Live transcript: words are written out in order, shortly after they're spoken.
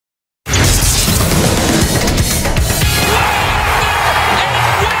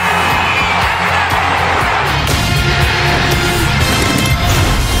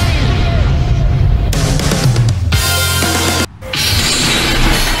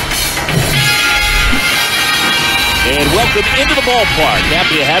And welcome into the ballpark.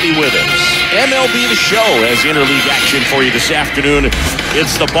 Happy to have you with us. MLB The Show has interleague action for you this afternoon.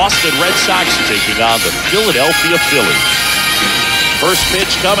 It's the Boston Red Sox taking on the Philadelphia Phillies. First pitch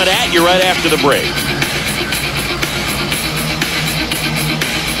coming at you right after the break.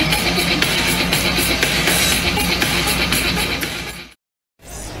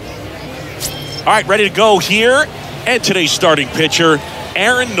 All right, ready to go here. And today's starting pitcher,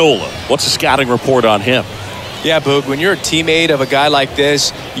 Aaron Nola. What's the scouting report on him? Yeah, Boog, when you're a teammate of a guy like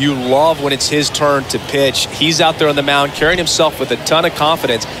this, you love when it's his turn to pitch. He's out there on the mound carrying himself with a ton of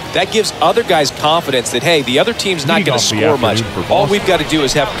confidence. That gives other guys confidence that, hey, the other team's not going to score much. All we've got to do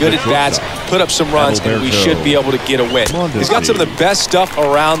is have good at-bats, put up some runs, and we should be able to get a win. He's got some of the best stuff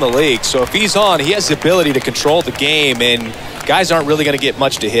around the league. So if he's on, he has the ability to control the game, and guys aren't really going to get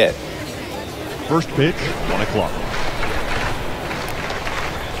much to hit. First pitch, 1 o'clock.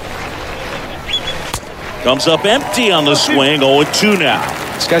 Comes up empty on the swing, 0-2 now.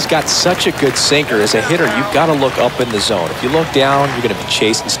 This guy's got such a good sinker. As a hitter, you've got to look up in the zone. If you look down, you're going to be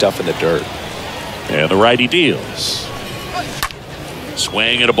chasing stuff in the dirt. And the righty deals.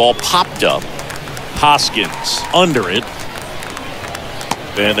 Swing and a ball popped up. Hoskins under it.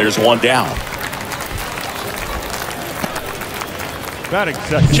 Then there's one down.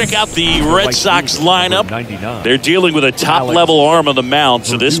 Check out the Red Sox lineup. They're dealing with a top-level arm on the mound,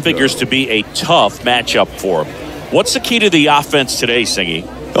 so this figures to be a tough matchup for them. What's the key to the offense today, Singy?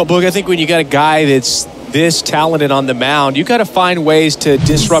 Well, Boog, I think when you got a guy that's this talented on the mound, you got to find ways to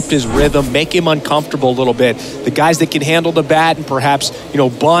disrupt his rhythm, make him uncomfortable a little bit. The guys that can handle the bat and perhaps,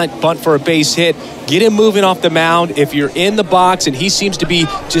 bunt for a base hit, get him moving off the mound. If you're in the box and he seems to be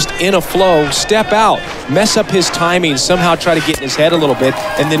just in a flow, step out, mess up his timing, somehow try to get in his head a little bit.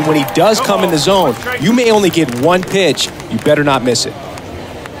 And then when he does come in the zone, you may only get one pitch. You better not miss it.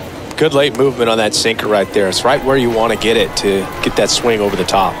 Good late movement on that sinker right there. It's right where you want to get it to get that swing over the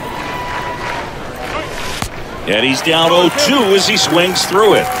top. And he's down 0-2 as he swings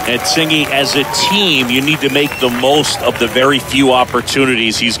through it. And Singy, as a team, you need to make the most of the very few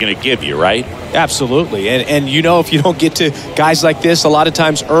opportunities he's going to give you, right? Absolutely. And if you don't get to guys like this a lot of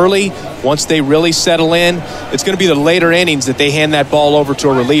times early, once they really settle in, it's going to be the later innings that they hand that ball over to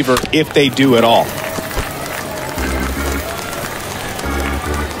a reliever, if they do at all.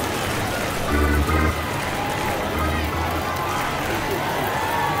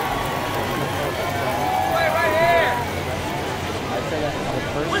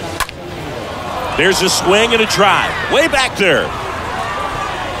 There's a swing and a drive. Way back there.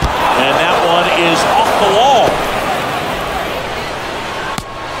 And that one is off the wall.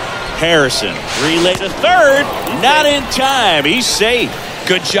 Harrison, relay to third. Not in time. He's safe.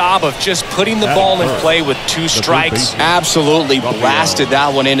 Good job of just putting the ball in play with 2 strikes. Absolutely blasted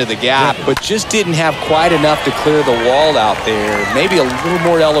that one into the gap, but just didn't have quite enough to clear the wall out there. Maybe a little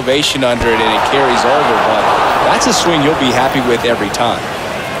more elevation under it and it carries over, but that's a swing you'll be happy with every time.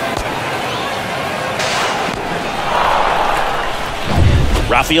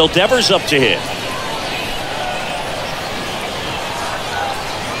 Rafael Devers up to hit.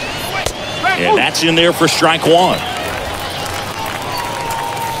 And that's in there for strike 1.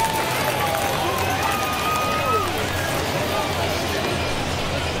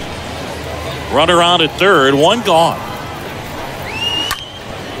 Runner on at third, 1 gone.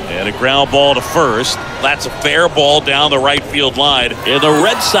 And a ground ball to first. That's a fair ball down the right field line. And the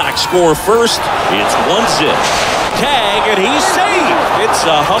Red Sox score first. It's 1-0. Tag, and he's safe. It's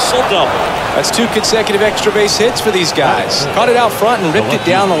a hustle double. That's 2 consecutive extra base hits for these guys. Caught it out front and ripped it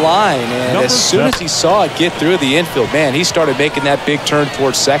down the line. And as soon as he saw it get through the infield, man, he started making that big turn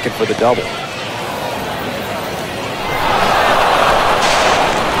towards second for the double.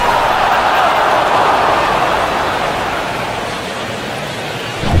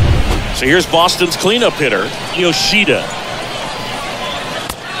 So here's Boston's cleanup hitter, Yoshida.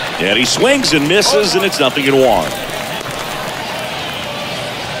 And he swings and misses, and it's 0-1.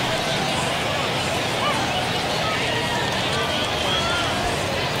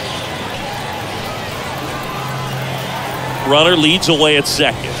 Runner leads away at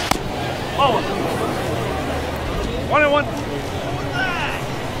second. 1-1.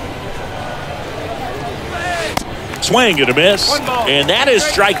 Swing and a miss, and that is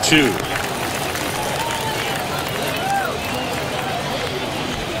strike 2.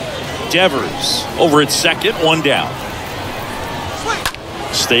 Devers over at second, 1 down.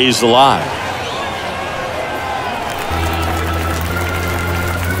 Stays alive.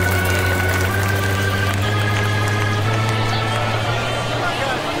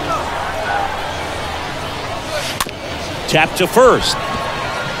 Tap to first.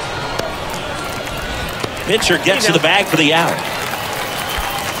 pitcher gets to the bag for the out.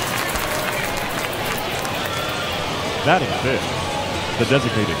 Batting fifth, the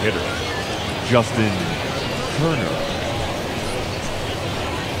designated hitter, Justin Turner.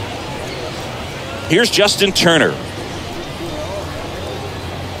 Here's Justin Turner.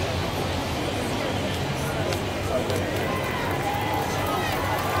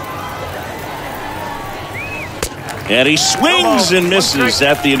 And he swings and misses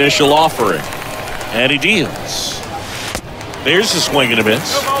at the initial offering. And he deals. There's a swing and a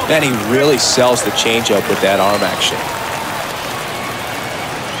miss. And he really sells the changeup with that arm action.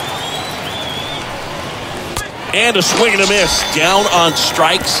 And a swing and a miss. Down on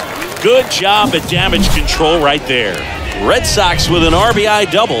strikes. Good job at damage control right there. Red Sox with an RBI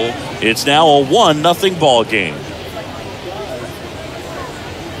double. It's now a 1-0 ball game.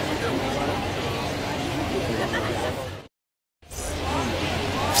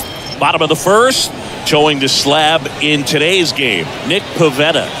 Bottom of the first, towing the slab in today's game. Nick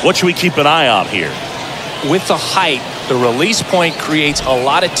Pivetta. What should we keep an eye on here? With the height, the release point creates a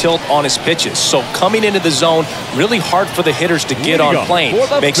lot of tilt on his pitches. So coming into the zone, really hard for the hitters to get on plane.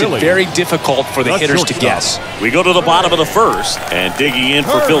 Makes it very difficult for the hitters to guess. We go to the bottom of the first, and digging in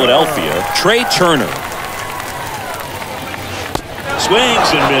for Philadelphia, Trey Turner.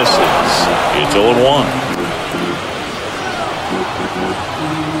 Swings and misses. It's 0-1.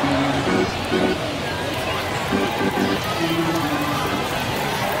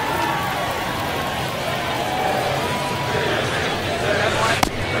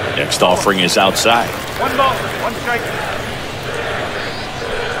 Next offering is outside. 1 ball, 1 strike.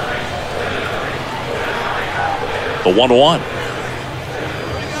 The 1-1.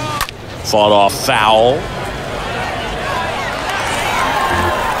 Fought off foul.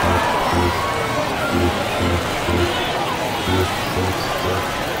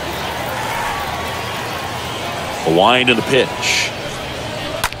 The wind and the pitch.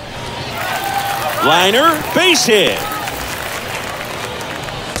 Liner, base hit.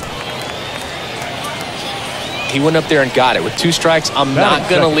 He went up there and got it. With 2 strikes, I'm not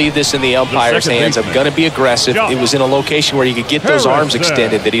going to leave this in the umpire's hands. I'm going to be aggressive. It was in a location where he could get those arms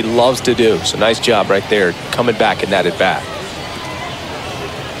extended that he loves to do. So nice job right there, coming back in that at bat.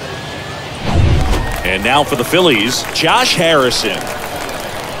 And now for the Phillies, Josh Harrison.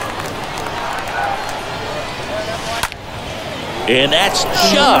 And that's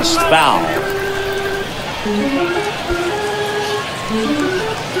just foul.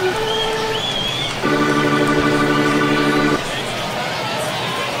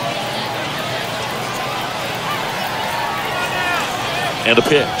 And a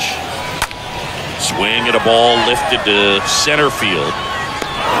pitch. Swing and a ball lifted to center field.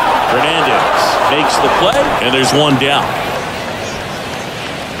 Hernandez makes the play, and there's 1 down.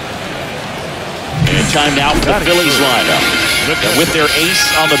 And time now for the Phillies lineup. And with their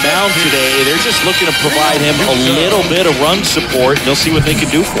ace on the mound today, they're just looking to provide him a little bit of run support. They'll see what they can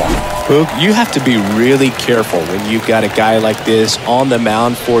do for him. Boog, you have to be really careful when you've got a guy like this on the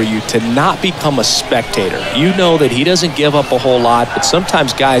mound for you to not become a spectator. You know that he doesn't give up a whole lot, but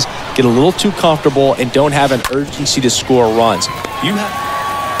sometimes guys get a little too comfortable and don't have an urgency to score runs. You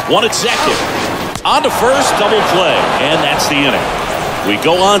have 1 at second. On to first, double play, and that's the inning. We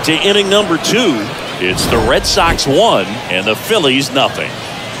go on to inning number 2. It's the Red Sox 1 and the Phillies 0.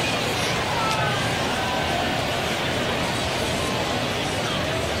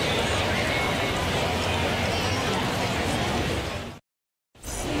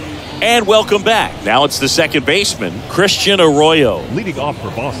 And welcome back. Now it's the second baseman, Christian Arroyo. Leading off for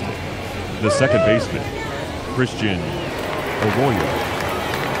Boston, the second baseman, Christian Arroyo.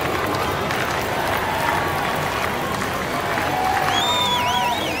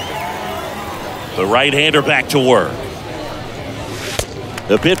 The right-hander back to work.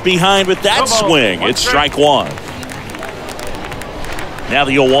 A bit behind with that swing. It's strike 1. Now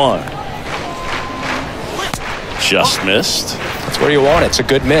the 0-1. Just missed. That's where you want it. It's a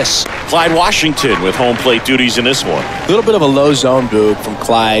good miss. Clyde Washington with home plate duties in this one. A little bit of a low zone, Boog, from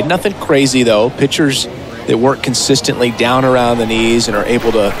Clyde. Nothing crazy, though. Pitchers that work consistently down around the knees and are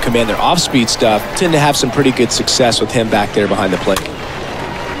able to command their off-speed stuff tend to have some pretty good success with him back there behind the plate.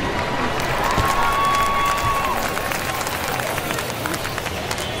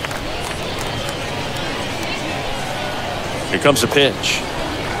 Here comes a pitch.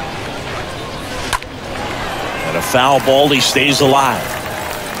 And a foul ball. He stays alive.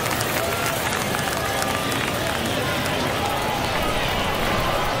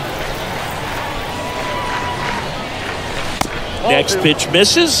 Next pitch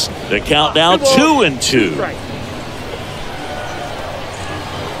misses. The count now 2-2.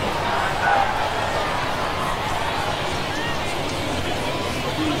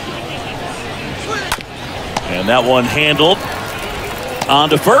 that one handled on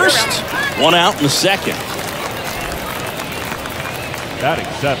to first. One out in the second. Batting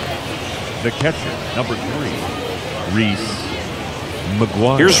 7, the catcher, number 3, Reese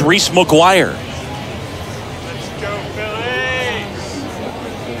McGuire. Here's Reese McGuire. Let's go,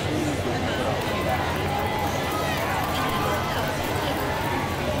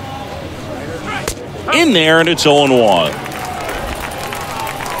 Phillies! In there, and it's 0-1.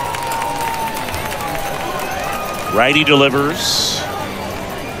 Righty delivers.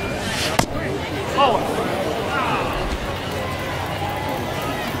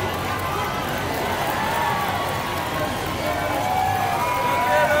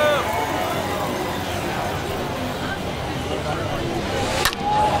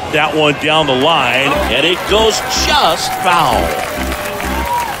 That one down the line, and it goes just foul.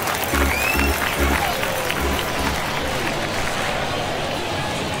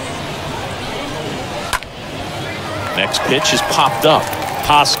 Next pitch is popped up.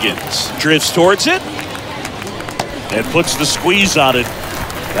 Hoskins drifts towards it and puts the squeeze on it.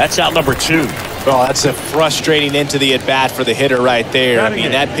 That's out number 2. Oh, that's a frustrating into the at-bat for the hitter right there. I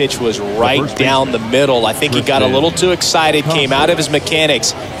mean, that pitch was right down the middle. I think he got a little too excited, came out of his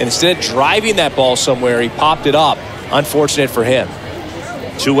mechanics, and instead of driving that ball somewhere, he popped it up. Unfortunate for him.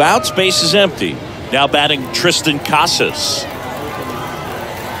 2 outs, base is empty. Now batting Tristan Casas.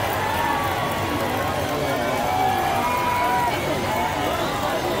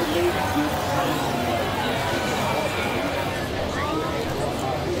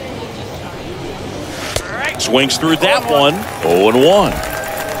 Swings through that one. 0-1.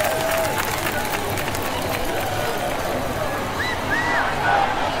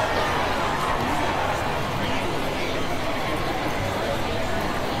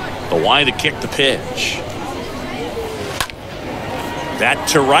 The line to kick the pitch. That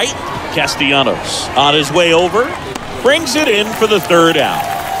to right. Castellanos on his way over. Brings it in for the 3rd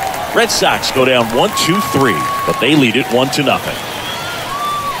out. Red Sox go down 1-2-3, but they lead it 1-0.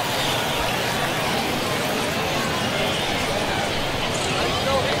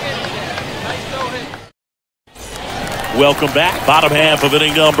 Welcome back. Bottom half of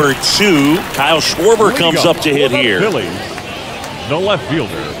inning number 2. Kyle Schwarber comes up to hit here. Phillies, the left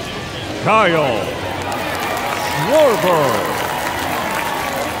fielder, Kyle Schwarber.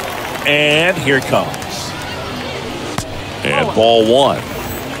 And here it comes. And ball 1.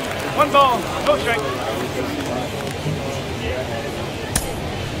 1 ball, no strike.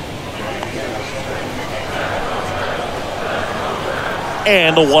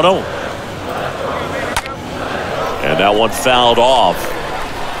 And the 1-0. And that one fouled off.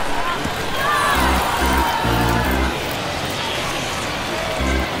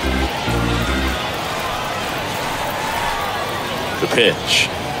 The pitch.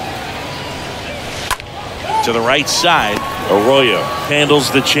 To the right side. Arroyo handles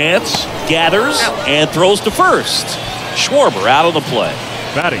the chance, gathers, and throws to first. Schwarber out of the play.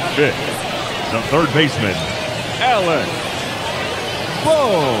 Batting 5th, the 3rd baseman, Alec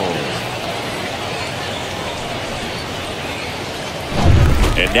Bohm.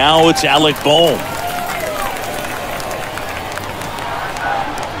 And now it's Alec Bohm.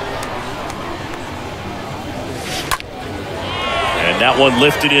 And that one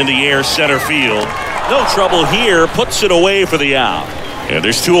lifted in the air center field. No trouble here. Puts it away for the out. And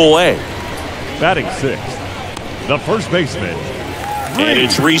there's 2 away. Batting 6th, the 1st baseman. And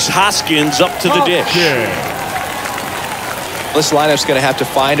it's Reese Hoskins up to the dish. This lineup's going to have to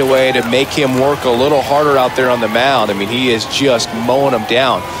find a way to make him work a little harder out there on the mound. I mean, he is just mowing them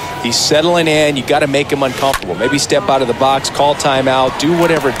down. He's settling in. You got to make him uncomfortable. Maybe step out of the box, call timeout, do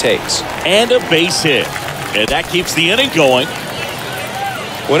whatever it takes. And a base hit. And that keeps the inning going.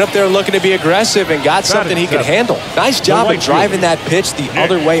 Went up there looking to be aggressive and got something he could handle. Nice job of driving that pitch the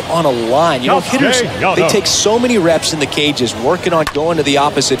other way on a line. You know, hitters, they take so many reps in the cages working on going to the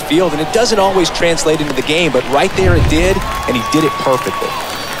opposite field, and it doesn't always translate into the game, but right there it did, and he did it perfectly.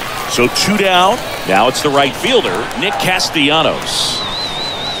 So 2 down. Now it's the right fielder, Nick Castellanos.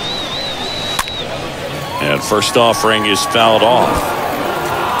 And first offering is fouled off.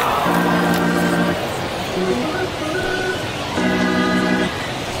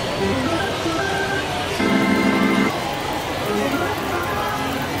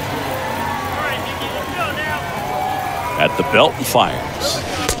 At the belt and fires.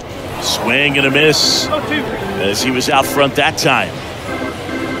 Swing and a miss as he was out front that time.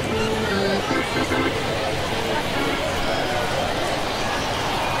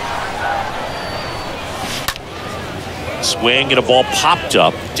 Swing and a ball popped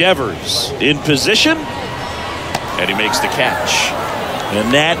up. Devers in position, and he makes the catch.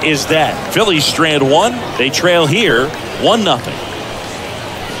 And that is that. Phillies strand one. They trail here 1-0.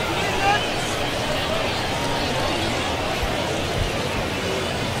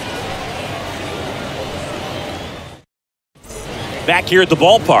 Back here at the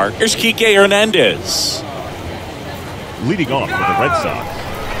ballpark, here's Kike Hernandez. Leading off for the Red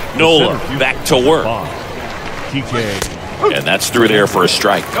Sox. Nola back to work. Kike. And that's through there for a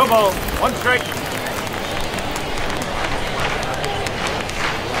strike. No ball. 1 strike.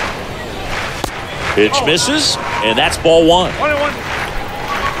 Pitch misses, and that's ball 1. 1-1.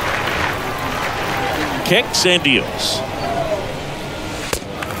 Kicks and deals.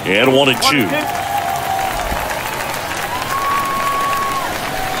 And 1-2.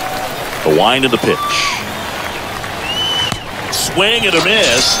 The wind of the pitch. Swing and a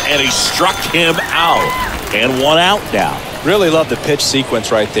miss, and he struck him out. And 1 out now. Really love the pitch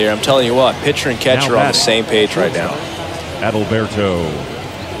sequence right there. I'm telling you what, pitcher and catcher on the same page right now. Adalberto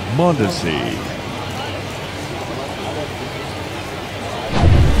Mondesi.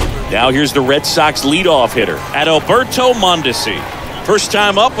 Now here's the Red Sox leadoff hitter, Adalberto Mondesi. First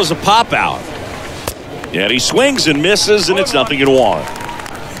time up was a pop out. And he swings and misses, and it's 0-1.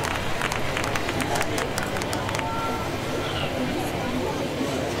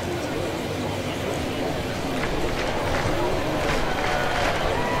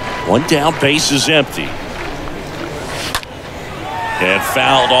 One down, base is empty. And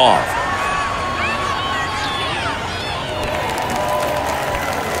fouled off.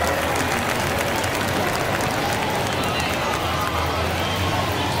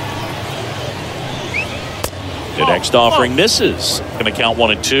 The next offering misses. Going to count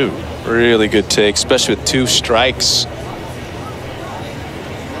 1-2. Really good take, especially with 2 strikes.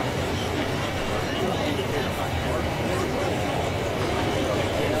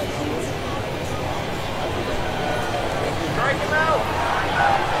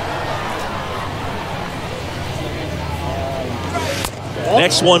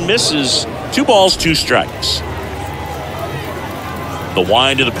 Next one misses. 2 balls, 2 strikes. The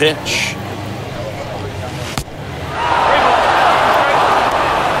wind of the pitch.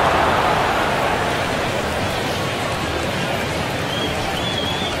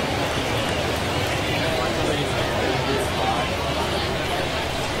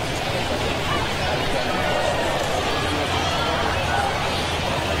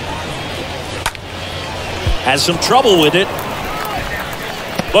 Has some trouble with it,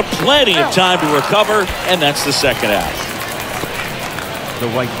 but plenty of time to recover, and that's the second out. The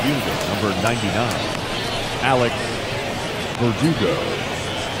right fielder, number 99, Alex Verdugo.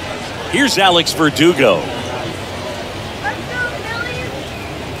 Here's Alex Verdugo.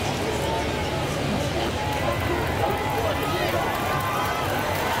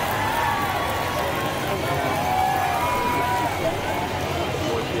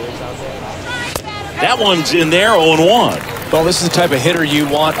 That one's in there, 0-1. Well, this is the type of hitter you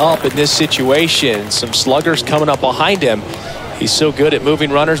want up in this situation. Some sluggers coming up behind him. He's so good at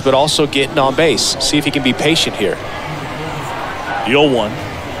moving runners, but also getting on base. See if he can be patient here. The 0-1.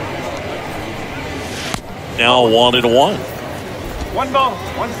 Now 1-1. 1 ball,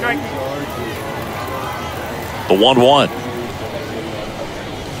 1 strike. The 1-1.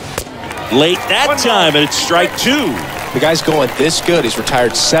 Late that time, and it's strike 2. The guy's going this good. He's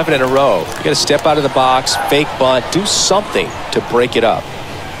retired 7 in a row. You got to step out of the box, fake bunt, do something to break it up.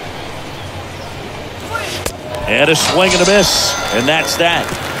 And a swing and a miss, and that's that.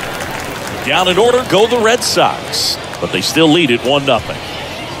 Down in order go the Red Sox, but they still lead it 1-0.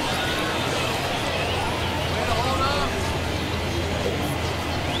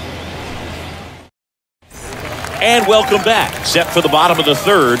 And welcome back. Set for the bottom of the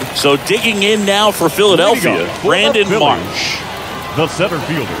third. So digging in now for Philadelphia, Brandon Marsh. The center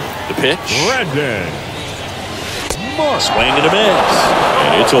fielder. The pitch. Brandon Marsh. Swing and a miss.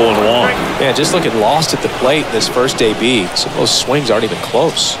 And it's 0-1. Yeah, just looking lost at the plate in this first AB. Some of those swings aren't even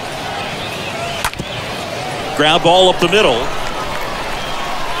close. Ground ball up the middle.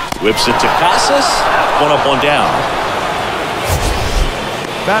 Whips it to Casas. 1 up, 1 down.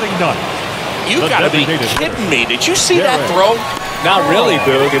 Batting ninth. You gotta be kidding me. Did you see that throw? Not really,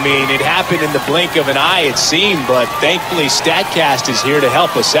 Boog. I mean, it happened in the blink of an eye, it seemed, but thankfully StatCast is here to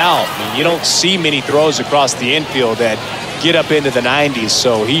help us out. I mean, you don't see many throws across the infield that get up into the 90s,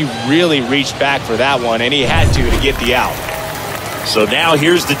 so he really reached back for that one, and he had to get the out. So now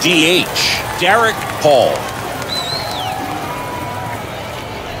here's the DH, Derek Hall.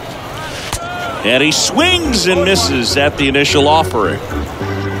 And he swings and misses at the initial offering.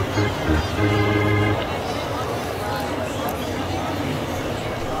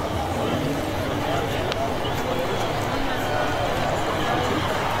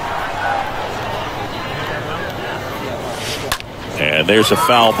 there's a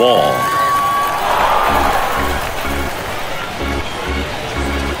foul ball.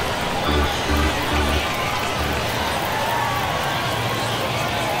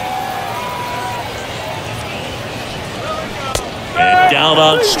 And down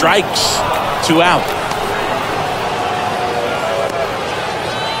on strikes. 2 out.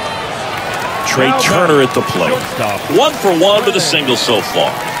 Trey Turner at the plate. 1 for 1 with a single so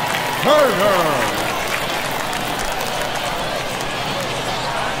far.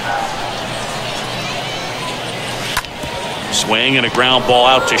 Swing and a ground ball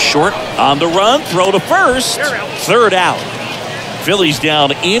out to short. On the run, throw to first. 3rd out. Phillies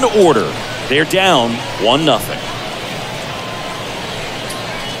down in order. They're down 1-0.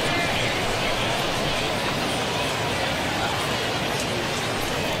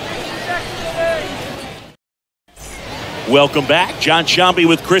 Welcome back. John Sciambi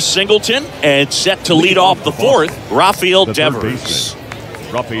with Chris Singleton, and set to lead off the 4th, Rafael Devers.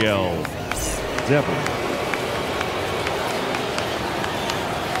 Rafael Devers.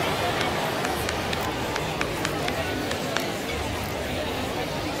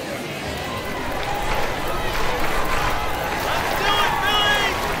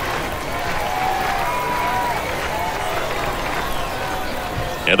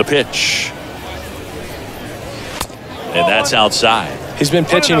 And a pitch. And that's outside. He's been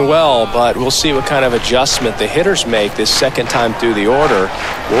pitching well, but we'll see what kind of adjustment the hitters make this second time through the order.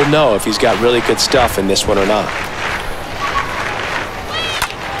 We'll know if he's got really good stuff in this one or not.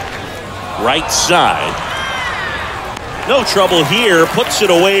 Right side. No trouble here. Puts it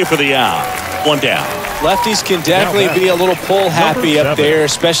away for the out. 1 down. Lefties can definitely be a little pull happy up there,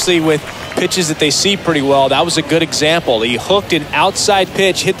 especially with pitches that they see pretty well. That was a good example. He hooked an outside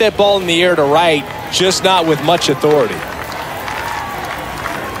pitch, hit that ball in the air to right, just not with much authority.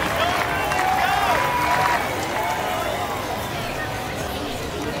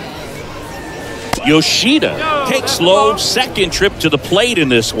 Yoshida takes low, second trip to the plate in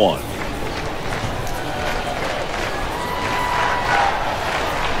this one.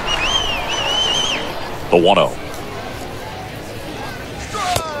 The 1-0.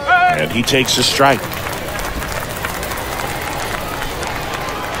 And he takes a strike.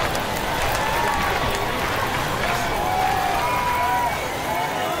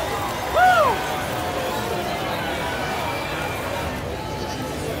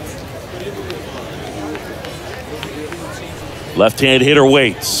 Left-hand hitter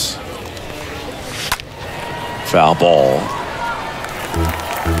waits. Foul ball.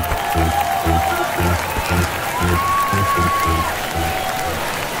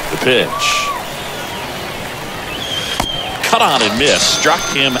 The pitch. Cut on and miss. Struck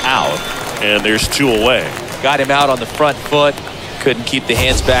him out. And there's 2 away. Got him out on the front foot. Couldn't keep the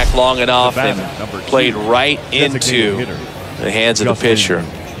hands back long enough and played right into the hands of the pitcher.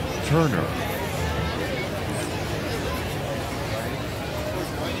 Turner.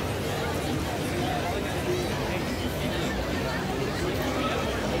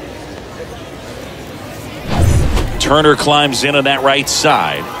 Turner climbs in on that right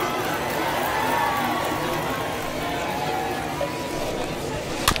side.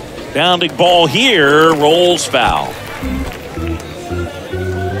 Bounding ball here, rolls foul.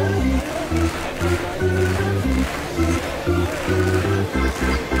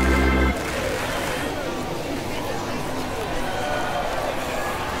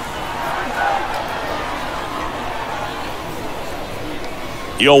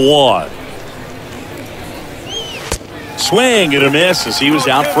 Yo, 1. Swing and a miss as he was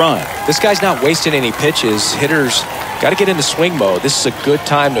out front. This guy's not wasting any pitches. Hitters got to get into swing mode. This is a good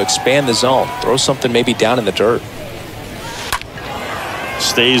time to expand the zone. Throw something maybe down in the dirt.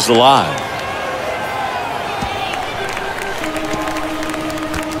 Stays alive.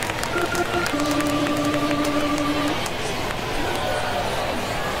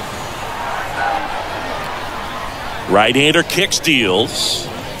 Right-hander kick steals.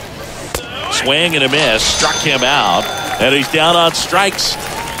 Swing and a miss. Struck him out. And he's down on strikes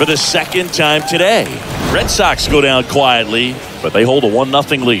for the second time today. Red Sox go down quietly, but they hold a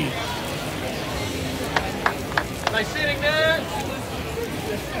 1-0 lead. Nice sitting there.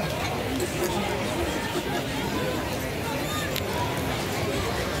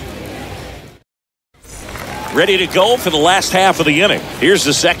 Ready to go for the last half of the inning. Here's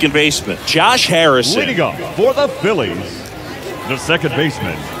the second baseman, Josh Harrison. Leading off for the Phillies, the second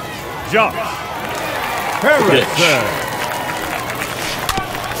baseman, Josh Harrison.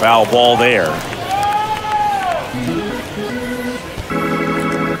 Foul ball there.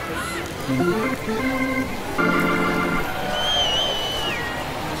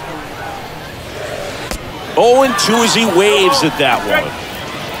 0-2 as he waves at that one.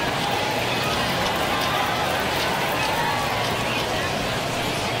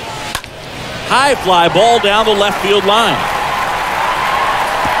 High fly ball down the left field line.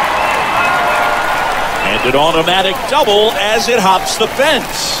 And an automatic double as it hops the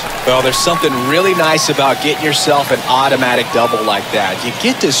fence. Well, there's something really nice about getting yourself an automatic double like that. You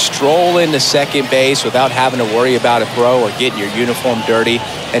get to stroll into second base without having to worry about a throw or getting your uniform dirty.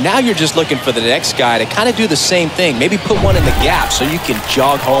 And now you're just looking for the next guy to kind of do the same thing. Maybe put one in the gap so you can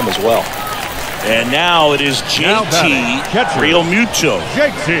jog home as well. And now it is JT Realmuto.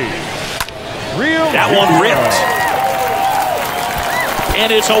 JT Realmuto. That one ripped. And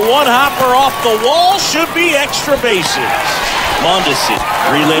it's a one-hopper off the wall. Should be extra bases. Mondesi,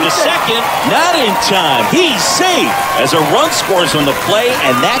 relay to second, not in time. He's safe as a run scores on the play,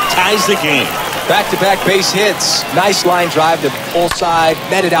 and that ties the game. Back-to-back base hits. Nice line drive to pull side,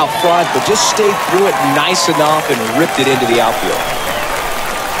 met it out front, but just stayed through it nice enough and ripped it into the outfield.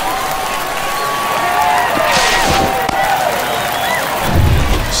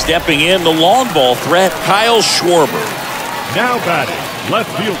 Stepping in the long ball threat, Kyle Schwarber. Now batting,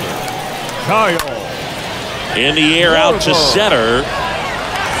 left fielder, Kyle. In the air out to center.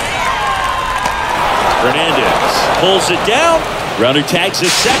 Hernandez pulls it down. Runner tags at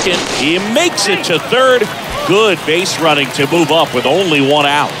second. He makes it to third. Good base running to move up with only one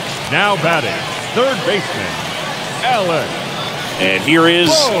out. Now batting, third baseman, Alec. And here is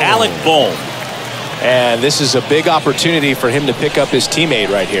Alec Bohm. And this is a big opportunity for him to pick up his teammate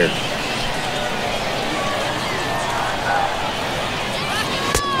right here.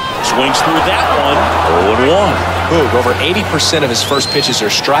 Swings through that one. 0-1. Boog, over 80% of his first pitches are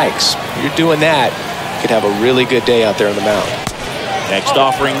strikes. You're doing that, you could have a really good day out there on the mound. Next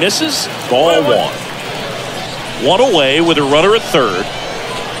offering misses. Ball one. One away with a runner at third.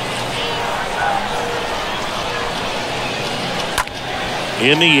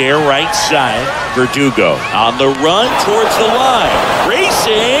 In the air, right side. Verdugo on the run towards the line.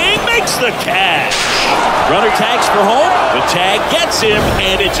 Racing, makes the catch. Runner tags for home. The tag gets him,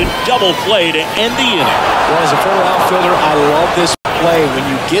 and it's a double play to end the inning. Well, as a former outfielder, I love this play. When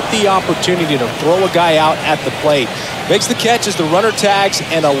you get the opportunity to throw a guy out at the plate, makes the catch as the runner tags,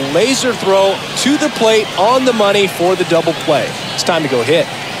 and a laser throw to the plate on the money for the double play. It's time to go hit.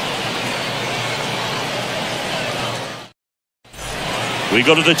 We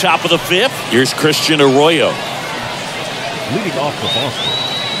go to the top of the fifth. Here's Christian Arroyo. Leading off for Boston,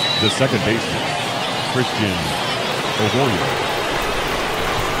 the second baseman, Christian Arroyo.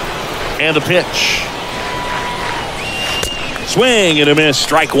 And the pitch. Swing and a miss.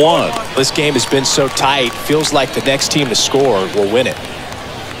 Strike one. This game has been so tight. Feels like the next team to score will win it.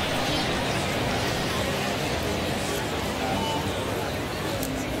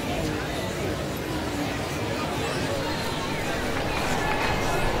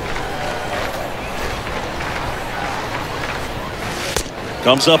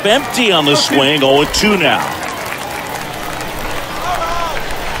 Comes up empty on the swing. 0-2 now.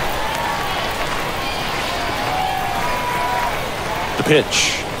 The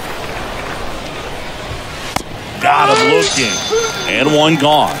pitch. Got him looking. And one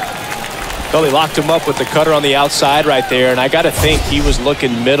gone. Well, he locked him up with the cutter on the outside right there, and I got to think he was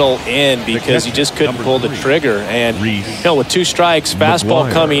looking middle in because he just couldn't pull the trigger. And with two strikes,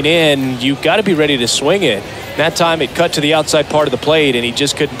 fastball coming in, you got to be ready to swing it. That time it cut to the outside part of the plate, and he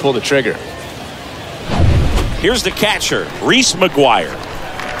just couldn't pull the trigger. Here's the catcher, Reese McGuire.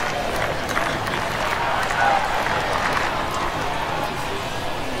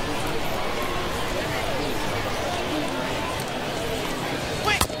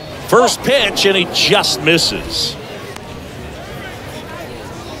 First pitch, and he just misses.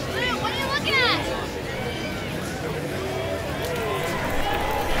 What are you looking at?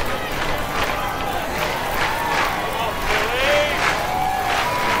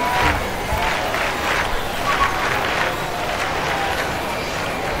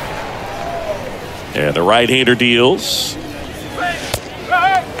 And the right-hander deals.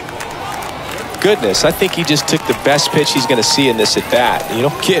 Goodness, I think he just took the best pitch he's going to see in this at-bat. You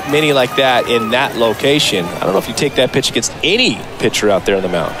don't get many like that in that location. I don't know if you take that pitch against any pitcher out there on the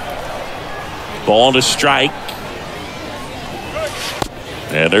mound. Ball to strike.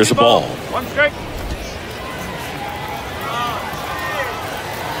 And there's a ball. One strike.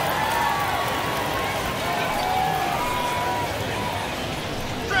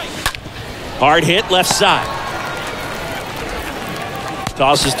 Hard hit left side.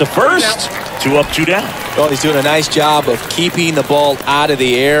 Tosses to first. 2 up, 2 down. Well, he's doing a nice job of keeping the ball out of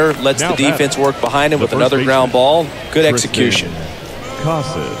the air. Lets the defense work behind him with another ground ball. Good execution.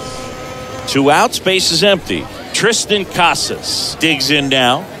 Casas. 2 outs, base is empty. Tristan Casas digs in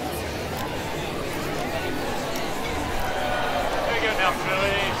now.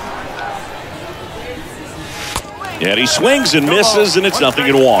 And he swings and misses, and it's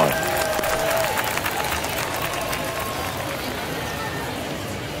 0-1.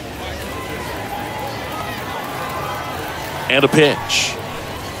 And a pitch.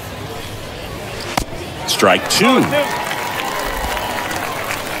 Strike 2.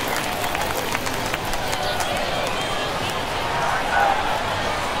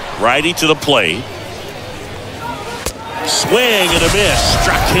 Righty to the plate. Swing and a miss.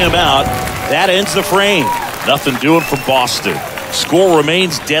 Struck him out. That ends the frame. Nothing doing for Boston. Score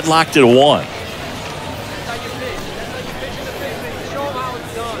remains deadlocked at 1.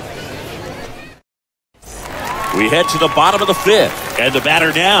 We head to the bottom of the 5th, and the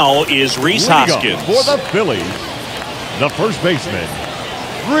batter now is Rhys Hoskins. For the Phillies, the first baseman,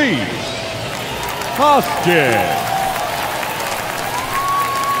 Rhys Hoskins.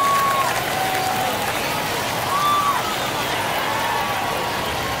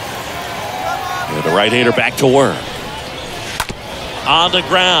 And the right-hander back to work. On the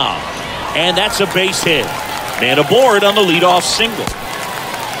ground, and that's a base hit. Man aboard on the leadoff single.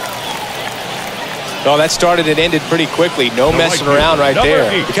 Oh, that started and ended pretty quickly. No messing around right there.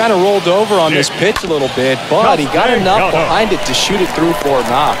 He kind of rolled over on this pitch a little bit, but he got enough behind it to shoot it through for a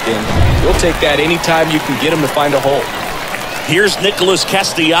knock, and you'll take that anytime you can get him to find a hole. Here's Nicholas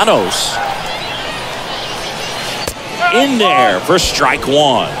Castellanos. In there for strike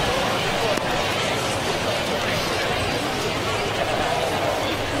 1.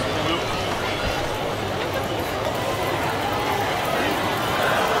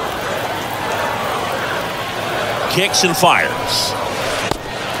 Kicks and fires.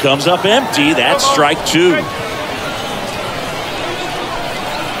 Comes up empty. That's strike 2.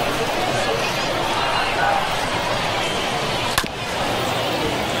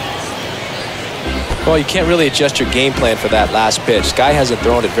 Well, you can't really adjust your game plan for that last pitch. This guy hasn't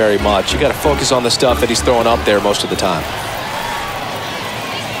thrown it very much. You got to focus on the stuff that he's throwing up there most of the time.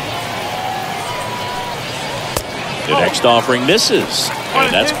 The next offering misses,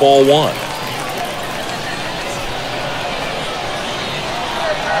 and that's ball 1.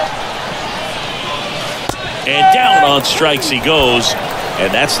 And down on strikes he goes,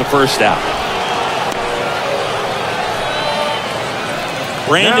 and that's the first out.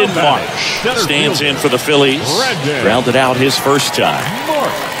 Brandon Marsh stands in for the Phillies. Grounded out his first time.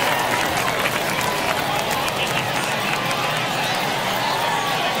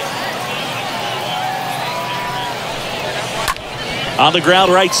 On the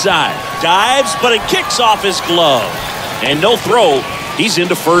ground right side. Dives, but it kicks off his glove. And no throw. He's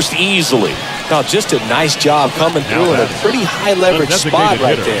into first easily. Now, just a nice job coming through in a pretty high leverage spot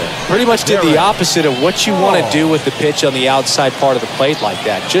right there. Pretty much did the opposite of what you want to do with the pitch on the outside part of the plate like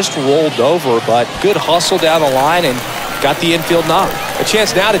that. Just rolled over, but good hustle down the line and got the infield knock. A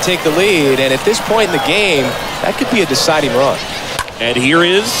chance now to take the lead, and at this point in the game, that could be a deciding run. And here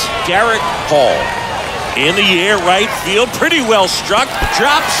is Garrett Hall. In the air, right field, pretty well struck.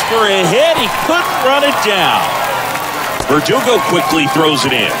 Drops for a hit. He couldn't run it down. Verdugo quickly throws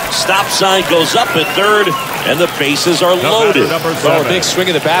it in. Stop sign goes up at third, and the bases are loaded. Well, a big swing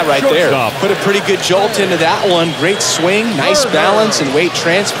of the bat right there. Put a pretty good jolt into that one. Great swing, nice balance and weight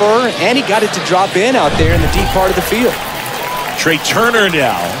transfer, and he got it to drop in out there in the deep part of the field. Trey Turner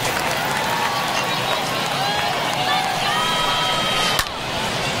now.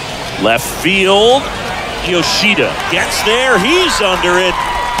 Left field. Yoshida gets there. He's under it.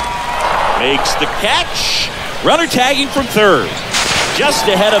 Makes the catch. Runner tagging from third. Just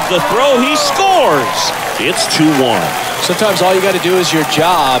ahead of the throw, he scores. It's 2-1. Sometimes all you got to do is your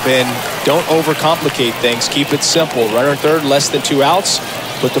job, and don't overcomplicate things. Keep it simple. Runner third, less than 2 outs.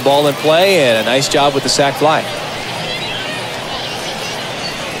 Put the ball in play, and a nice job with the sac fly.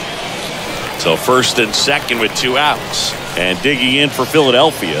 So first and second with 2 outs. And digging in for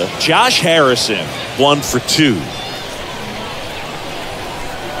Philadelphia, Josh Harrison, 1 for 2.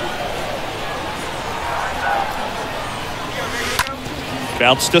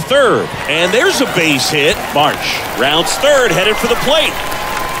 Bounce to third, and there's a base hit. Marsh rounds third, headed for the plate.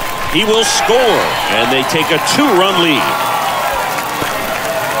 He will score, and they take a 2-run lead.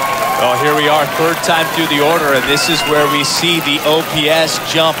 Oh, here we are, third time through the order, and this is where we see the OPS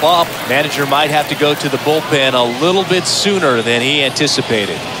jump up. Manager might have to go to the bullpen a little bit sooner than he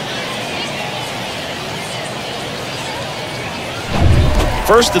anticipated.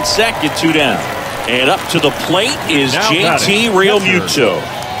 First and second, 2 down. And up to the plate is JT Realmuto.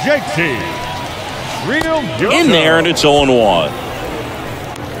 JT Realmuto. In there, and it's 0-1.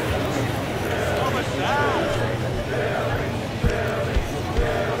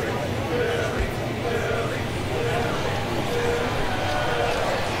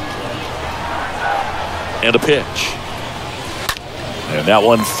 And a pitch. And that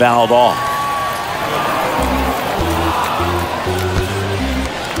one fouled off.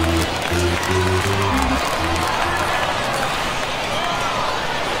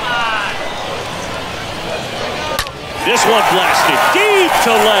 This one blasted deep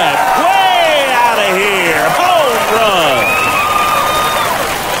to left. Way out of here. Home run.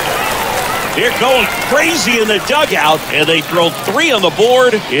 They're going crazy in the dugout, and they throw 3 on the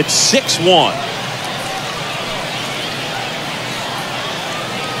board. It's 6-1.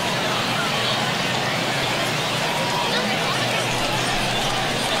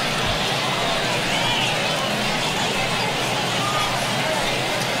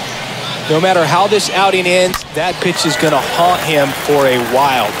 No matter how this outing ends, that pitch is going to haunt him for a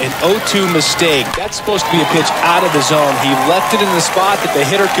while. An 0-2 mistake. That's supposed to be a pitch out of the zone. He left it in the spot that the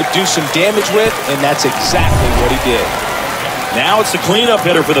hitter could do some damage with, and that's exactly what he did. Now it's the cleanup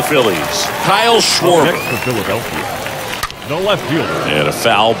hitter for the Phillies, Kyle Schwarber. Next for Philadelphia, the left fielder. And a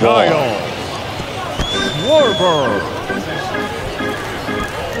foul ball. Kyle Schwarber.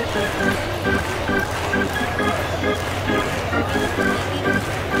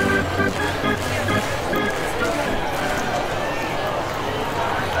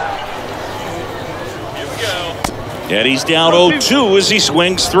 And he's down 0-2 as he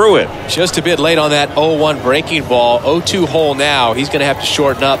swings through it. Just a bit late on that 0-1 breaking ball. 0-2 hole now. He's going to have to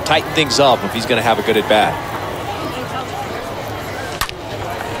shorten up, tighten things up if he's going to have a good at-bat.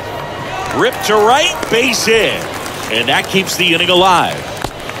 Ripped to right, base hit. And that keeps the inning alive.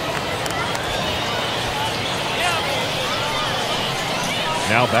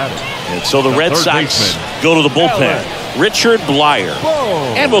 Now batting. And so the Red Sox go to the bullpen. Richard Blyer.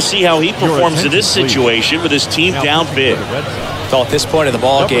 And we'll see how he performs in this situation with his team down big. So at this point of the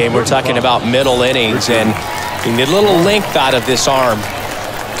ball game, we're talking about middle innings, and you need a little length out of this arm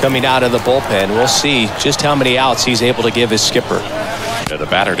coming out of the bullpen. We'll see just how many outs he's able to give his skipper. And the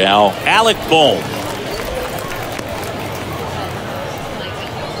batter now, Alec Bohm.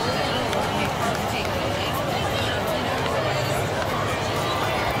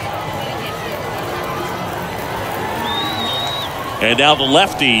 And now the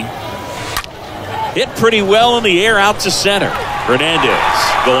lefty hit pretty well in the air out to center. Hernandez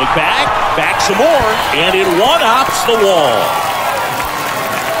going back some more, and it one-hops the wall.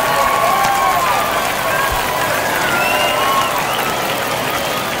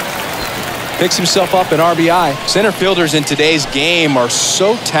 Picks himself up an RBI. Center fielders in today's game are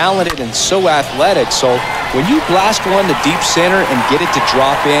so talented and so athletic. So when you blast one to deep center and get it to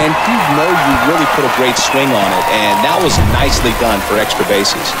drop in, you know you really put a great swing on it. And that was nicely done for extra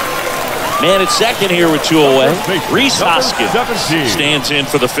bases. Man at second here with 2 away. Reese Hoskins stands in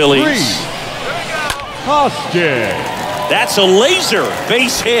for the Phillies. Hoskins. That's a laser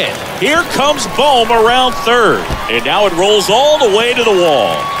base hit. Here comes Bohm around third. And now it rolls all the way to the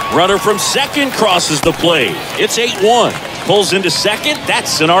wall. Runner from second crosses the plate. It's 8-1. Pulls into second.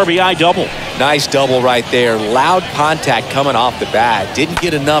 That's an RBI double. Nice double right there. Loud contact coming off the bat. Didn't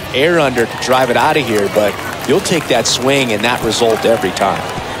get enough air under to drive it out of here, but you'll take that swing and that result every time.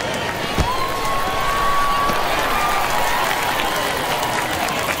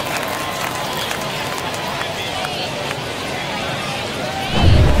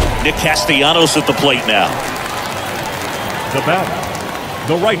 Nick Castellanos at the plate now. The batter,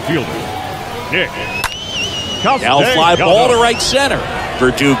 the right fielder, Nick Castellanos. Now fly ball to right center.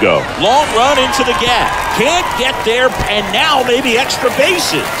 Verdugo. Long run into the gap. Can't get there, and now maybe extra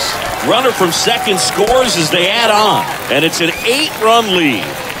bases. Runner from second scores as they add on, and it's an 8-run lead.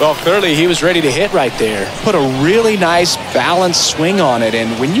 Well, clearly he was ready to hit right there. Put a really nice balanced swing on it,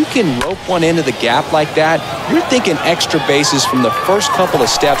 and when you can rope one into the gap like that, you're thinking extra bases from the first couple of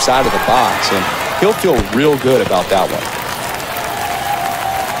steps out of the box, and he'll feel real good about that one.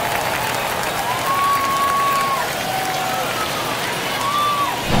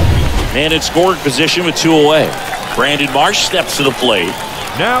 Man in scoring position with 2 away. Brandon Marsh steps to the plate.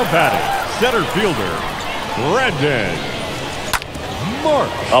 Now batting, center fielder, Brandon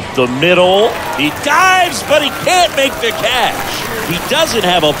Marsh. Up the middle. He dives, but he can't make the catch. He doesn't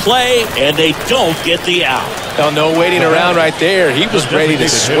have a play, and they don't get the out. Well, no waiting around right there. He was ready to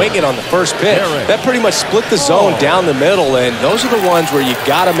swing it on the first pitch. That pretty much split the zone down the middle, and those are the ones where you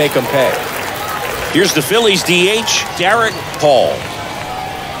got to make them pay. Here's the Phillies DH, Derek Paul.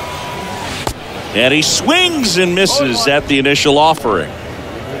 And he swings and misses at the initial offering.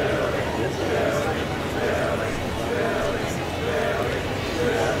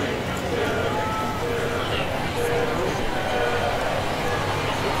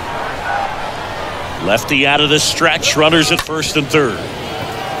 Lefty out of the stretch, runners at first and third.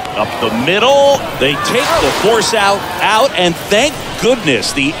 Up the middle, they take the force out, and thank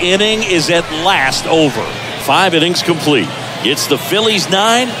goodness the inning is at last over. 5 innings complete. It's the Phillies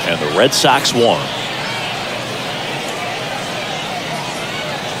 9 and the Red Sox 1.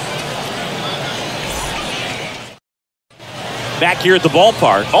 Back here at the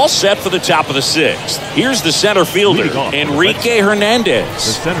ballpark, all set for the top of the 6th. Here's the center fielder, Enrique Hernandez. The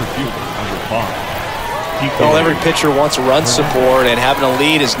center fielder, number 5. Well, every pitcher wants run support, and having a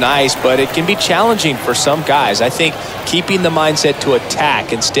lead is nice, but it can be challenging for some guys. I think keeping the mindset to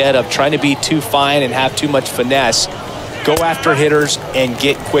attack instead of trying to be too fine and have too much finesse, go after hitters and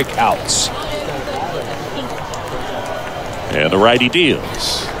get quick outs. And the righty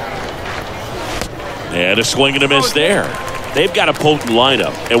deals. And a swing and a miss there. They've got a potent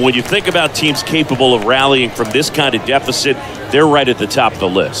lineup, and when you think about teams capable of rallying from this kind of deficit, they're right at the top of the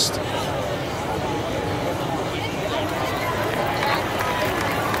list.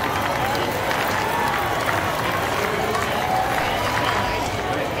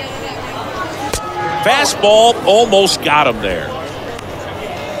 Fastball almost got him there.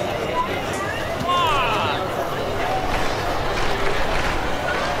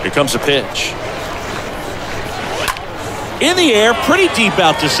 Here comes a pitch. In the air, pretty deep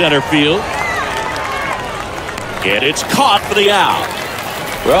out to center field. And it's caught for the out.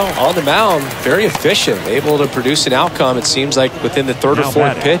 Well, on the mound, very efficient, able to produce an outcome, it seems like, within the 3rd or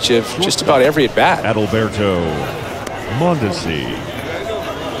 4th pitch of just about every at-bat. Adalberto Mondesi.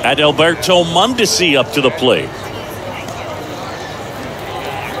 Adalberto Mondesi up to the plate.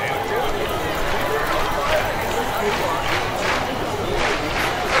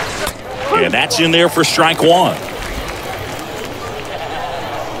 And that's in there for strike 1.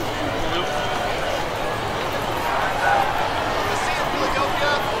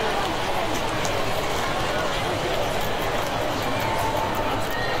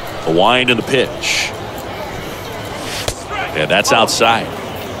 A wind and the pitch. And that's outside.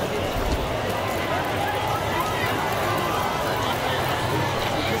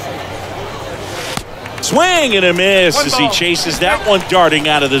 Swing and a miss as he chases that one darting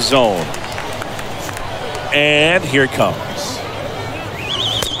out of the zone. And here it comes.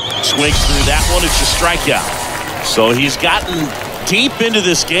 Swings through that one. It's a strikeout. So he's gotten deep into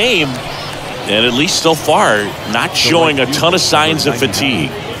this game, and at least so far, not showing a ton of signs of fatigue.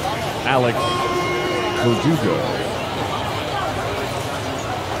 Alex Verdugo.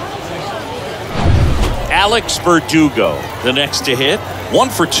 Alex Verdugo, the next to hit. 1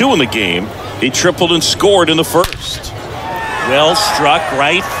 for 2 in the game. He tripled and scored in the first. Well struck,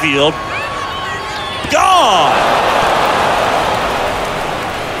 right field. Gone!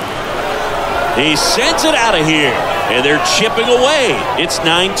 He sends it out of here, and they're chipping away. It's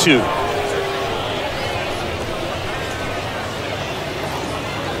 9-2.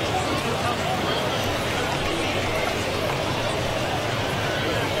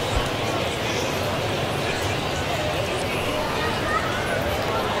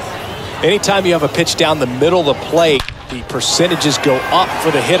 Anytime you have a pitch down the middle of the plate, the percentages go up for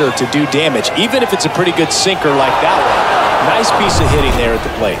the hitter to do damage, even if it's a pretty good sinker like that one. Nice piece of hitting there at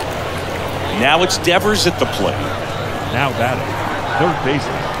the plate. Now it's Devers at the plate. Now batting, 3rd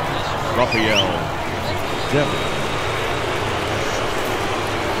baseman, Rafael Devers.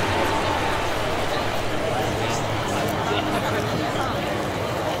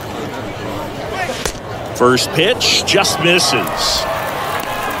 First pitch just misses.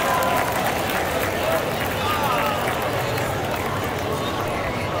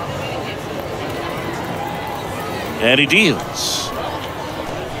 And he deals.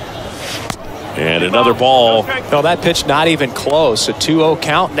 And another ball. No, that pitch not even close. A 2-0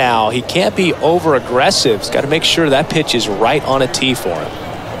 count now. He can't be over-aggressive. He's got to make sure that pitch is right on a tee for him.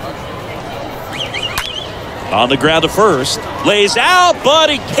 On the ground to first. Lays out, but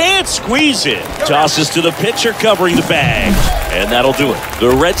he can't squeeze it. Tosses to the pitcher covering the bag. And that'll do it.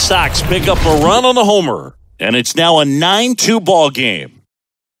 The Red Sox pick up a run on the homer. And it's now a 9-2 ball game.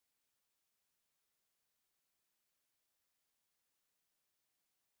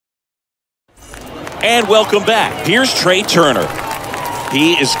 And welcome back. Here's Trey Turner.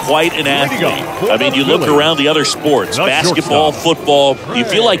 He is quite an athlete. I mean, you look around the other sports, basketball, football, you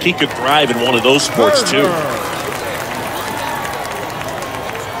feel like he could thrive in one of those sports too.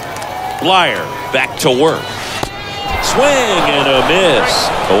 Blyer back to work. Swing and a miss.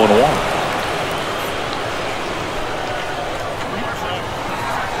 0-1.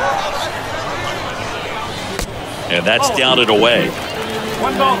 And that's down and away.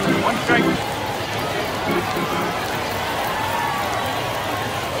 1 ball, 1 strike.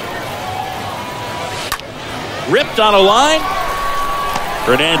 Ripped on a line.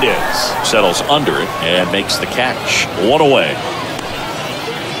 Hernandez settles under it and makes the catch. 1 away.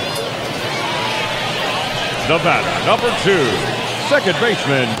 The batter, number 2, second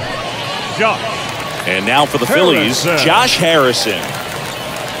baseman, Josh. And now for the Phillies, Josh Harrison.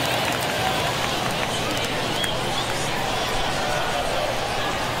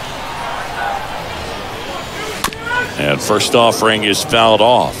 And first offering is fouled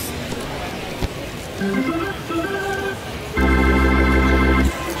off.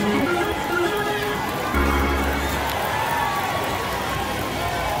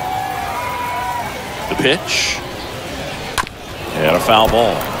 The pitch. And a foul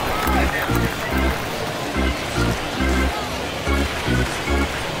ball.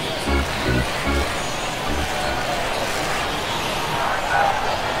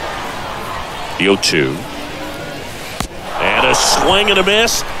 The 0-2. And a swing and a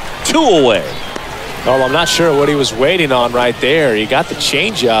miss. 2 away. Well, I'm not sure what he was waiting on right there. He got the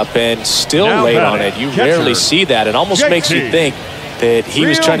changeup and still laid on it. You rarely see that. It almost makes you think that he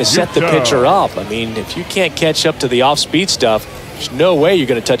was trying to set the pitcher up. I mean, if you can't catch up to the off-speed stuff, there's no way you're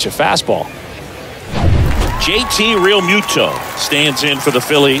going to touch a fastball. JT Realmuto stands in for the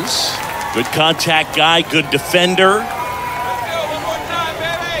Phillies. Good contact guy, good defender.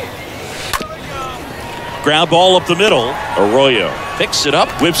 Ground ball up the middle. Arroyo picks it up,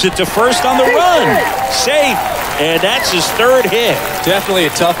 whips it to first on the run. Safe. And that's his 3rd hit. Definitely a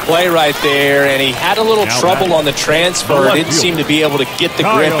tough play right there, and he had a little trouble on the transfer. Didn't seem to be able to get the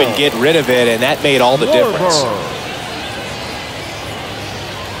grip and get rid of it, and that made all the difference.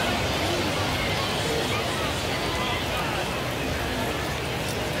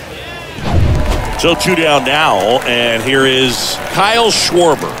 So 2 down now, and here is Kyle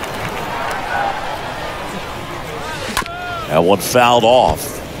Schwarber. That one fouled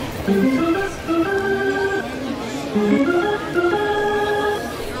off.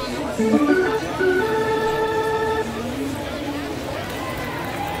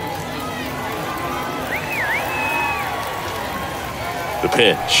 The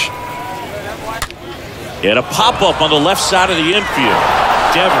pitch. And a pop-up on the left side of the infield.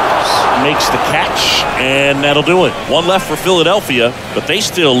 Devers makes the catch, and that'll do it. 1 left for Philadelphia, but they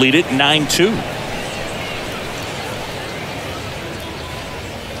still lead it 9-2.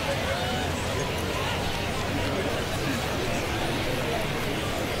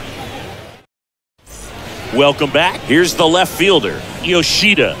 Welcome back. Here's the left fielder,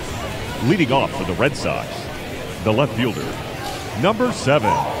 Yoshida. Leading off for the Red Sox, the left fielder, number 7.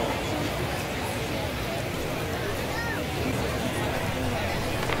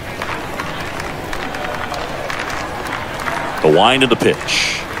 The wind of the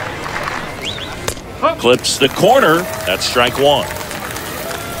pitch. Clips the corner. That's strike 1.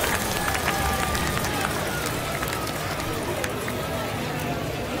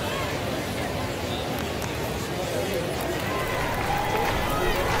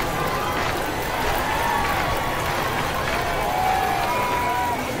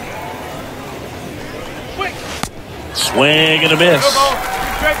 Swing and a miss.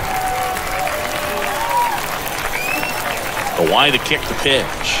 The wide to kick the pitch.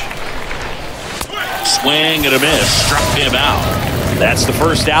 Swing and a miss. Struck him out. That's the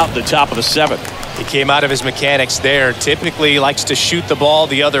first out at the top of the 7th. He came out of his mechanics there. Typically likes to shoot the ball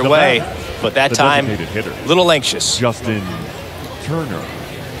the other way, but that time a little anxious. Justin Turner.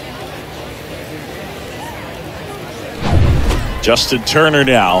 Justin Turner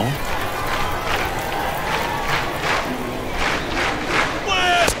now.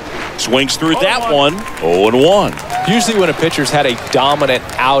 Swings through that one. 0-1. Usually when a pitcher's had a dominant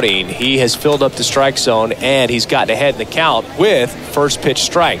outing, he has filled up the strike zone and he's gotten ahead in the count with first pitch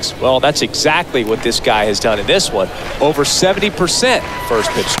strikes. Well, that's exactly what this guy has done in this one. Over 70%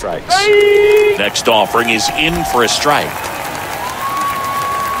 first pitch strikes. Next offering is in for a strike.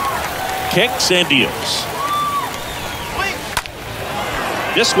 Kicks and deals.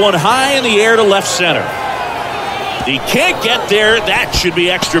 This one high in the air to left center. He can't get there. That should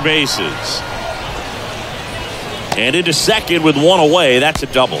be extra bases. And into second with 1 away. That's a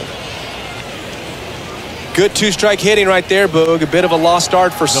double. Good 2-strike hitting right there, Boog. A bit of a lost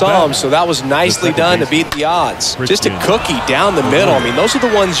start for some, so that was nicely done to beat the odds. Just a cookie down the middle. I mean, those are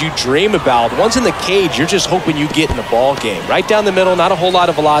the ones you dream about. The ones in the cage, you're just hoping you get in the ball game. Right down the middle, not a whole lot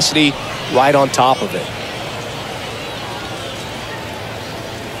of velocity, right on top of it.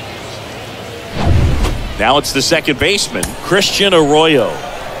 Now it's the second baseman, Christian Arroyo.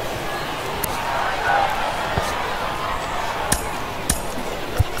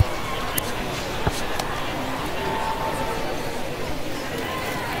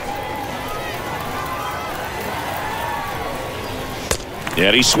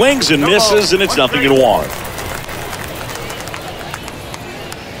 And he swings and misses, and it's 0-1.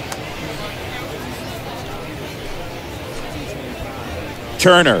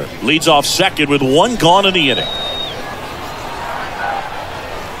 Turner leads off second with 1 gone in the inning.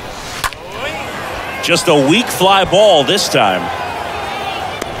 Just a weak fly ball this time.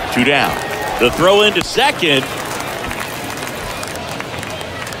 2 down. The throw into second.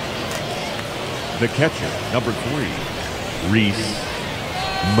 The catcher, number 3, Reese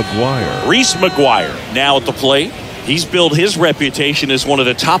McGuire. Reese McGuire now at the plate. He's built his reputation as one of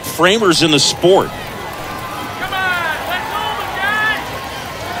the top framers in the sport. Come on, let's move it,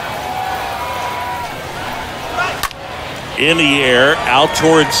 guys. In the air, out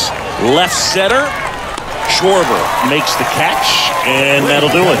towards left center. Schwarber makes the catch, and that'll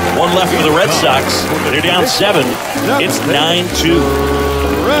do it. 1 left for the Red Sox. They're down 7. It's 9-2.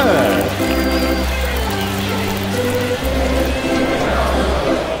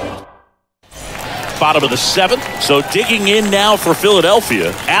 Bottom of the 7th. So digging in now for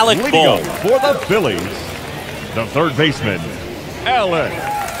Philadelphia, Alec Bohm. For the Phillies, the third baseman, Alec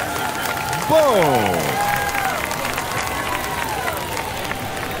Bohm.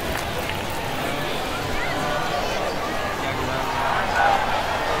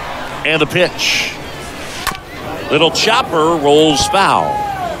 And the pitch. Little chopper rolls foul.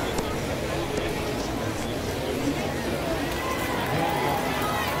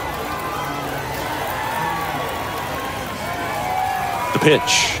 The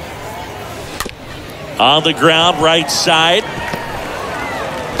pitch. On the ground, right side.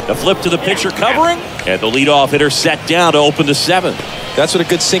 The flip to the pitcher covering. And the leadoff hitter set down to open the 7th. That's what a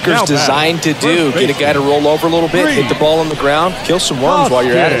good sinker's designed to do. Get a guy to roll over a little bit, hit the ball on the ground, kill some worms while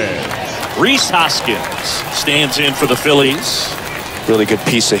you're at it. Rhys Hoskins stands in for the Phillies. Really good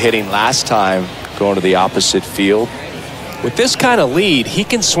piece of hitting last time going to the opposite field. With this kind of lead, he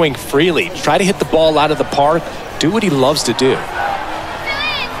can swing freely. Try to hit the ball out of the park. Do what he loves to do.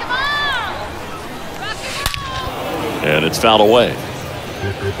 And it's fouled away.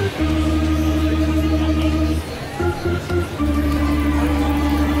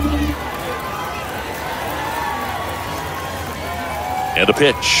 And a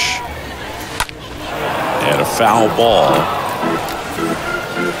pitch. And a foul ball. Let's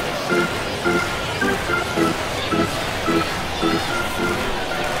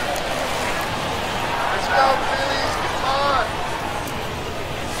go, Phillies. Come on.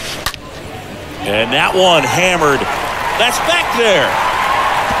 And that one hammered. That's back there.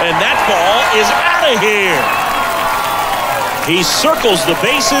 And that ball is out of here. He circles the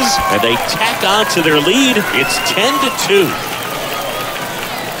bases, and they tack on to their lead. It's 10-2.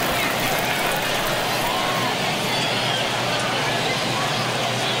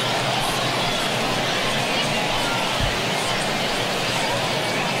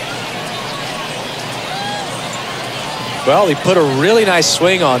 Well, he put a really nice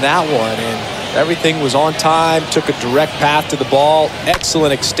swing on that one, and everything was on time, took a direct path to the ball,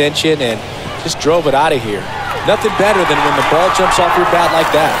 excellent extension, and just drove it out of here. Nothing better than when the ball jumps off your bat like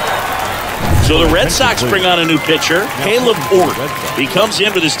that. So the Red Sox bring on a new pitcher, Caleb Ort. He comes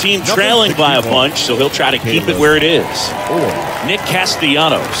in with his team trailing by a bunch, so he'll try to keep it where it is. Nick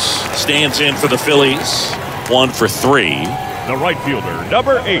Castellanos stands in for the Phillies, 1 for 3. The right fielder,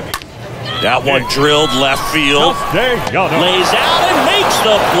 number 8. That one drilled left field. Lays out and makes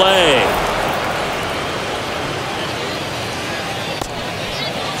the play.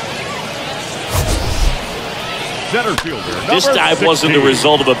 Center fielder, This dive wasn't the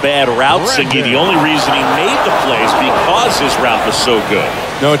result of a bad route, Siggy. The only reason he made the play is because his route was so good.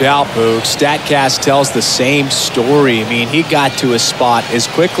 No doubt, Boog. StatCast tells the same story. I mean, he got to his spot as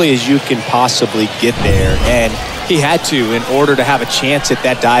quickly as you can possibly get there, and he had to in order to have a chance at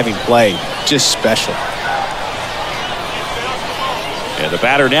that diving play. Just special. And the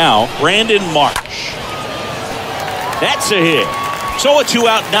batter now, Brandon Marsh. That's a hit. So a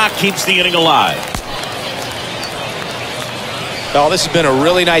 2-out knock keeps the inning alive. Oh, this has been a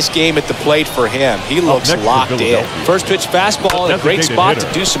really nice game at the plate for him. He looks locked in. First pitch fastball in a great spot to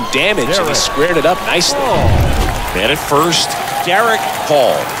do some damage, and he squared it up nicely. And at first, Derek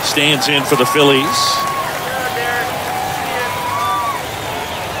Hall stands in for the Phillies.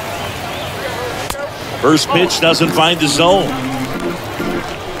 First pitch doesn't find the zone.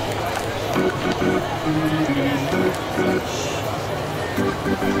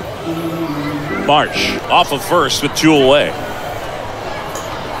 Marsh off of first with 2 away.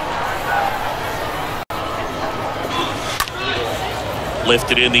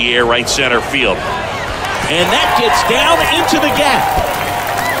 Lifted in the air, right center field. And that gets down into the gap.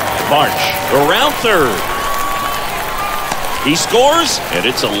 Marsh around third. He scores, and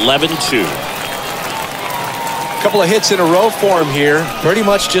it's 11-2. A couple of hits in a row for him here. Pretty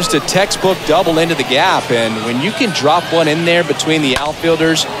much just a textbook double into the gap. And when you can drop one in there between the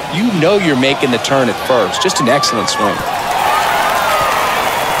outfielders, you know you're making the turn at first. Just an excellent swing.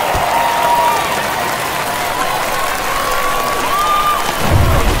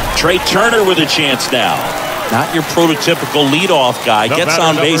 Trey Turner with a chance now. Not your prototypical leadoff guy. Gets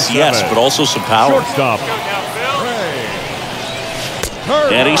on base, yes, but also some power. Shortstop.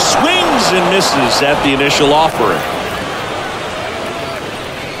 And he swings and misses at the initial offering.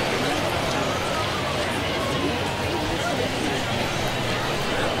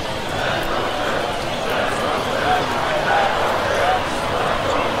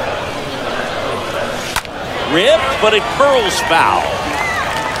 Rip, but it curls foul.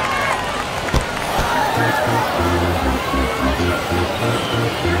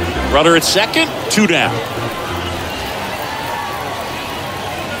 Runner at second, 2 down.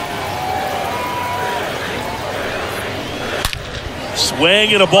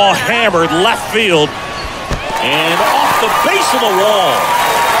 Swing and a ball hammered left field and off the base of the wall.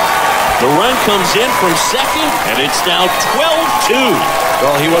 The run comes in from second, and it's now 12-2.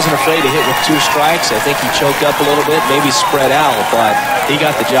 Well, he wasn't afraid to hit with 2 strikes. I think he choked up a little bit, maybe spread out, but he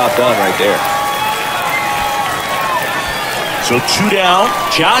got the job done right there. So 2 down.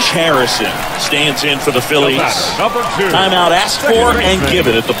 Josh Harrison stands in for the Phillies. Number 2. Timeout asked for and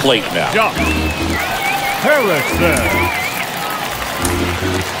given at the plate now. Josh Harrison.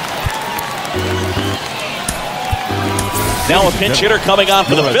 Now a pinch hitter coming on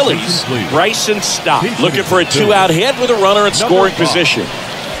for the Phillies. Bryson Stott looking for a 2-out hit with a runner in scoring position.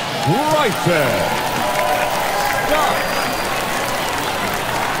 Bryson.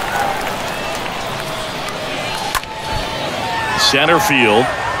 Center field.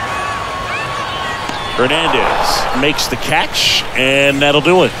 Hernandez makes the catch, and that'll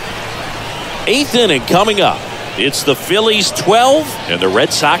do it. 8th inning coming up. It's the Phillies 12 and the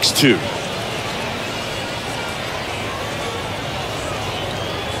Red Sox 2.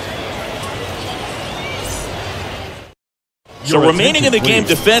 So remaining in the game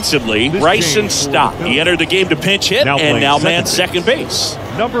defensively, Bryson Stott. He entered the game to pinch hit and now man second base.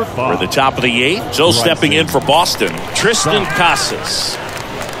 Number 5. For the top of the 8th, so stepping in for Boston, Tristan Casas.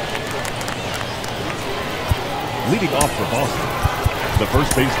 Leading off for Boston, the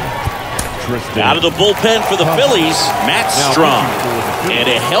first baseman, Tristan. Out of the bullpen for the Phillies, Matt Strong. And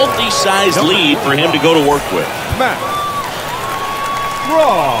a healthy-sized lead for him to go to work with. Matt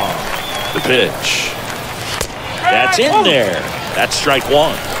Strong. The pitch. That's in there. That's strike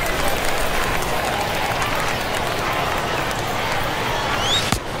 1.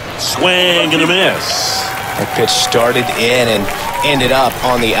 Swing and a miss. That pitch started in and ended up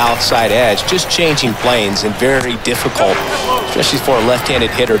on the outside edge. Just changing planes and very difficult, especially for a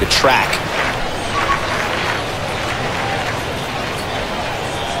left-handed hitter to track.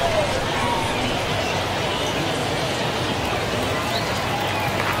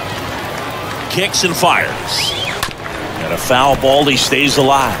 Kicks and fires. And a foul ball, he stays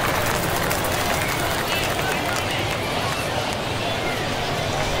alive.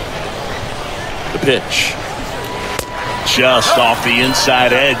 The pitch. Just off the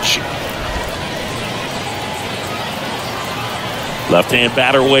inside edge. Left-hand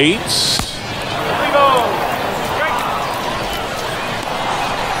batter waits.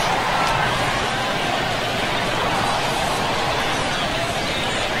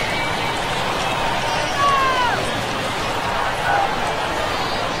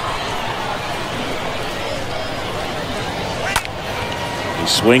 He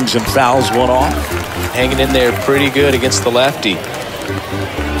swings and fouls one off. Hanging in there pretty good against the lefty.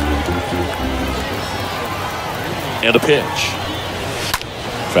 And a pitch.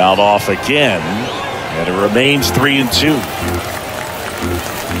 Fouled off again. And it remains 3-2.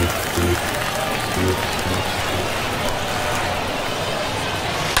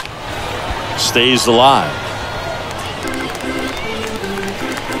 Stays alive.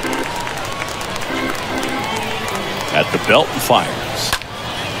 At the belt and fires.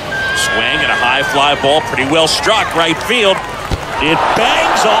 Swing and a high fly ball, pretty well struck right field. It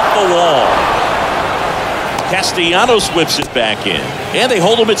bangs off the wall. Castellanos whips it back in, and they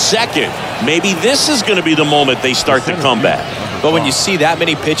hold him at second. Maybe this is going to be the moment they start the comeback. But when you see that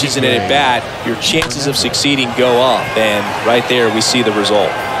many pitches in an at-bat, your chances of succeeding go up, and right there we see the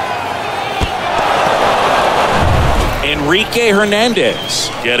result. Enrique Hernandez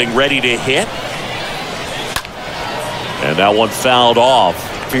getting ready to hit. And that one fouled off.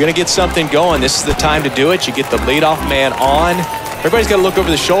 If you're going to get something going, this is the time to do it. You get the leadoff man on, Everybody's got to look over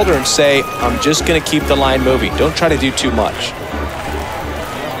the shoulder and say, I'm just going to keep the line moving. Don't try to do too much.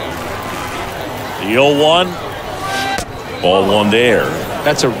 The 0-1. Ball one there.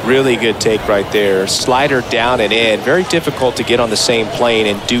 That's a really good take right there. Slider down and in. Very difficult to get on the same plane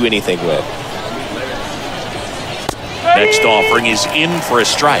and do anything with. Next offering is in for a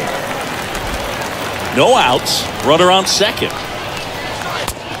strike. No outs. Runner on second.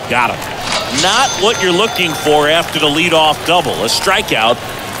 Got him. Not what you're looking for after the leadoff double. A strikeout,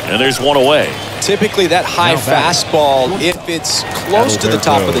 and there's one away. Typically that high fastball, if it's close to the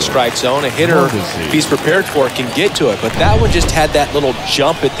top of the strike zone, a hitter, if he's prepared for it, can get to it. But that one just had that little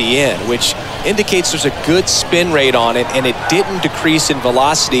jump at the end, which indicates there's a good spin rate on it, and it didn't decrease in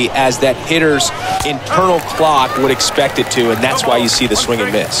velocity as that hitter's internal clock would expect it to, and that's why you see the swing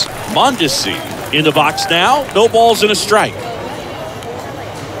and miss. Mondesi in the box now. No balls and a strike.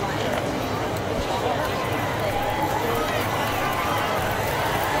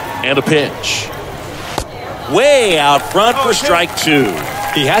 And a pitch. Way out front for strike two.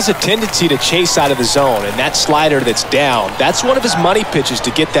 He has a tendency to chase out of the zone, and that slider that's down, that's one of his money pitches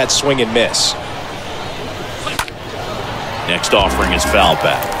to get that swing and miss. Next offering is foul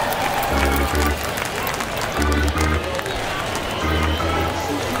back.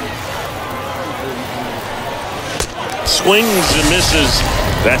 Swings and misses.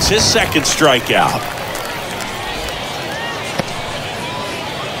 That's his second strikeout.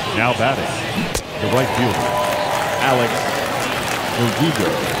 Now batting, the right fielder, Alex Verdugo.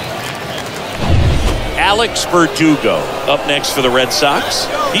 Alex Verdugo up next for the Red Sox.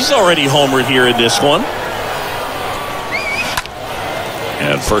 He's already homered here in this one.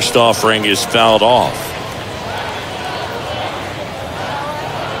 And first offering is fouled off.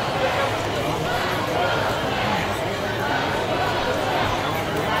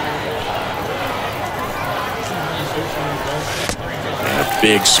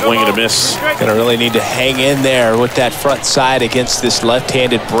 Big swing and a miss. Gonna really need to hang in there with that front side against this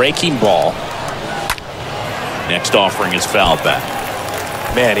left-handed breaking ball. Next offering is fouled back.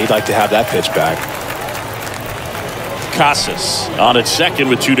 Man, he'd like to have that pitch back. Casas on at second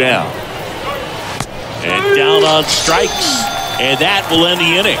with two down. And down on strikes. And that will end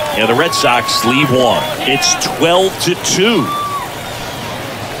the inning. And the Red Sox leave one. It's 12-2.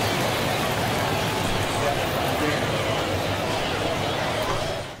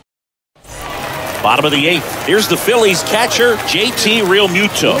 Bottom of the eighth. Here's the Phillies catcher, JT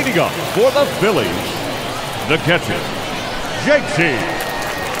Realmuto. Leading up for the Phillies, the catcher, JT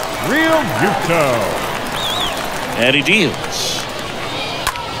Realmuto. And he deals.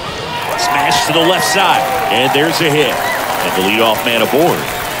 Smash to the left side. And there's a hit. And the leadoff man aboard.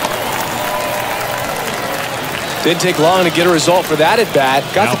 Didn't take long to get a result for that at bat.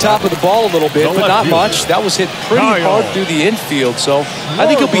 Got the top of the ball a little bit, but not much. That was hit pretty hard through the infield, so I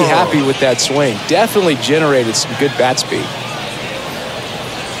think he'll be happy with that swing. Definitely generated some good bat speed.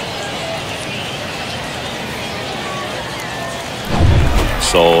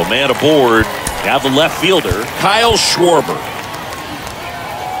 So man aboard. Now the left fielder, Kyle Schwarber.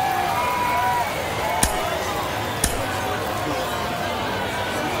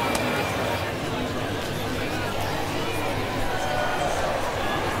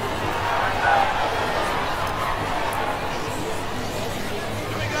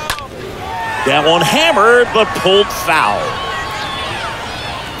 That one hammered, but pulled foul.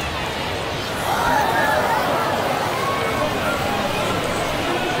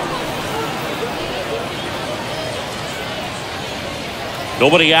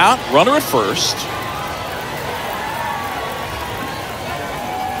 Nobody out, runner at first.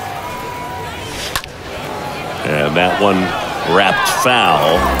 And that one wrapped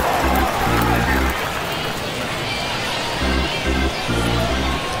foul.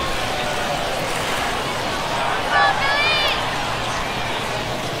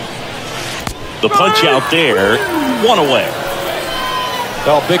 The punch out there, one away.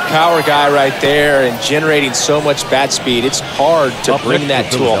 Well, big power guy right there and generating so much bat speed. It's hard to bring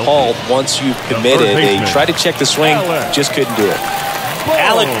that to a halt once you've committed. They tried to check the swing, just couldn't do it.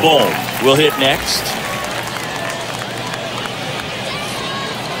 Alec Bohm will hit next.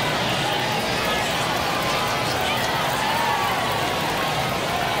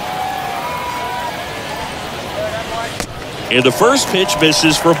 And the first pitch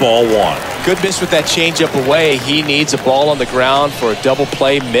misses for ball one. Good miss with that changeup away. He needs a ball on the ground for a double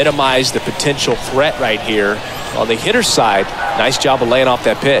play, minimize the potential threat right here. On the hitter's side, nice job of laying off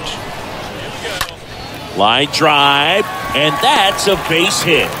that pitch. Line drive, and that's a base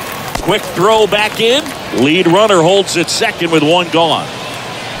hit. Quick throw back in. Lead runner holds at second with one gone.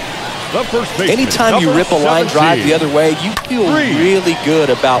 the first baseman. Anytime you rip a line drive the other way, you feel really good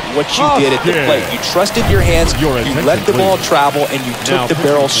about what you did at the plate. You trusted your hands, you let the ball travel, and you took the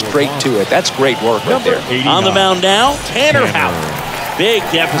barrel straight to it. That's great work right there. On the mound now, Tanner Houck. Big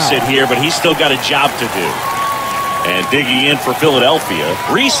deficit here, but he's still got a job to do. And digging in for Philadelphia,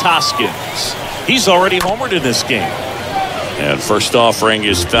 Rhys Hoskins. He's already homered in this game. And first offering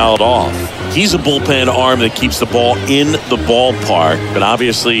is fouled off. He's a bullpen arm that keeps the ball in the ballpark. But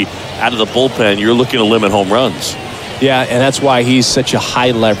obviously, out of the bullpen, you're looking to limit home runs. Yeah, and that's why he's such a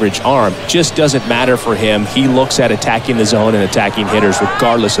high-leverage arm. Just doesn't matter for him. He looks at attacking the zone and attacking hitters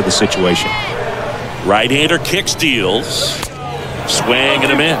regardless of the situation. Right-hander kick steals. Swing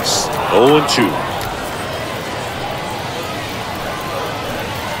and a miss. 0-2.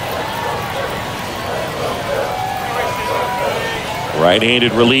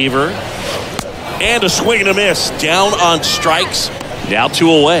 Right-handed reliever. And a swing and a miss. Down on strikes. Now 2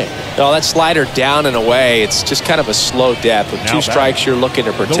 away. No, that slider down and away, it's just kind of a slow death. With 2 strikes, you're looking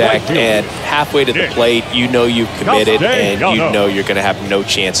to protect. And halfway to the plate, you know you've committed. And you know you're going to have no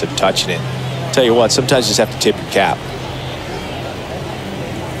chance of touching it. Tell you what, sometimes you just have to tip your cap.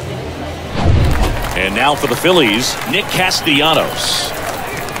 And now for the Phillies, Nick Castellanos.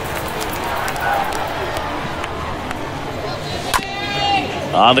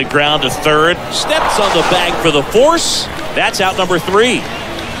 On the ground to third. Steps on the bag for the force. That's out number 3.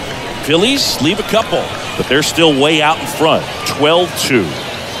 Phillies leave a couple, but they're still way out in front. 12-2.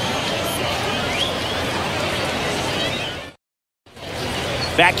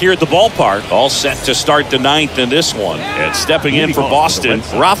 Back here at the ballpark, all set to start the 9th in this one. And stepping in for Boston,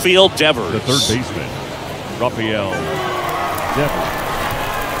 Rafael Devers. The third baseman, Rafael Devers.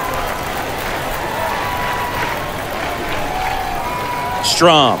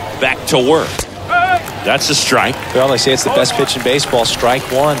 Strom back to work. That's a strike. Well, they say it's the best pitch in baseball. Strike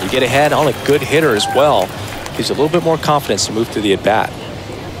one. You get ahead on a good hitter as well. Gives you a little bit more confidence to move through the at-bat.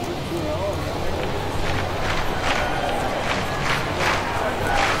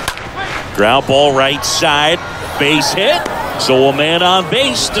 Ground ball right side. Base hit. So a man on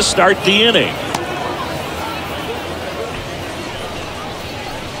base to start the inning.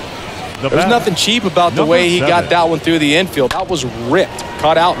 There's nothing cheap about the way he got that one through the infield. That was ripped.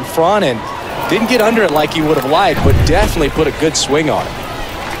 Caught out in front and didn't get under it like he would have liked, but definitely put a good swing on it.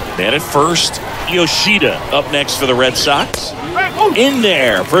 Man at first, Yoshida up next for the Red Sox. In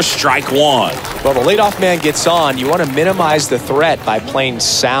there for strike one. Well, the leadoff man gets on. You want to minimize the threat by playing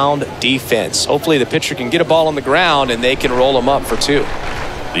sound defense. Hopefully the pitcher can get a ball on the ground and they can roll him up for 2.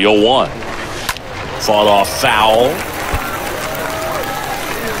 The 0-1. Fought off foul.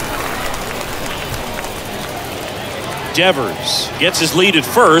 Devers gets his lead at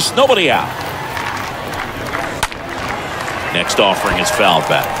first. Nobody out. Next offering is fouled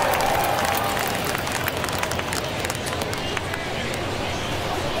back.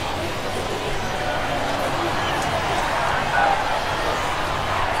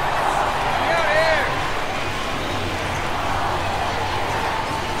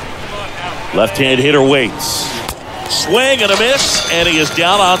 Left-hand hitter waits. Swing and a miss, and he is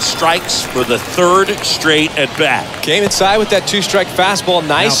down on strikes for the 3rd straight at bat. Came inside with that 2-strike fastball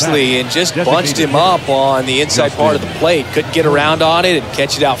nicely and just bunched him up on the inside part of the plate. Couldn't get around on it and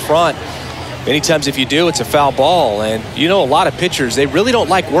catch it out front. Many times if you do, it's a foul ball. And you know, a lot of pitchers, they really don't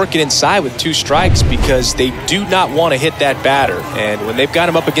like working inside with 2 strikes because they do not want to hit that batter. And when they've got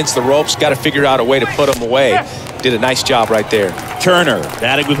him up against the ropes, got to figure out a way to put him away. Did a nice job right there. Turner,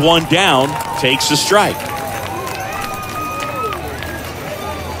 batting with 1 down, takes the strike.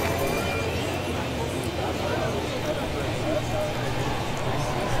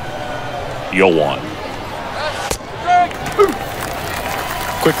 You'll want.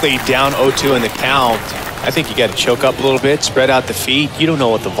 Quickly down 0-2 in the count. I think you got to choke up a little bit, spread out the feet. You don't know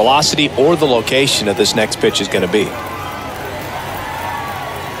what the velocity or the location of this next pitch is going to be.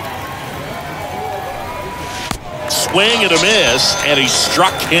 Swing and a miss, and he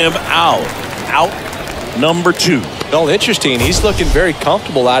struck him out. Out number 2. Well, interesting. He's looking very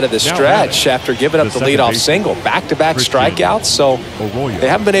comfortable out of the stretch after giving up the leadoff single. Back-to-back strikeouts, so they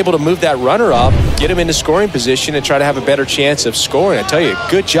haven't been able to move that runner up, get him into scoring position, and try to have a better chance of scoring. I tell you,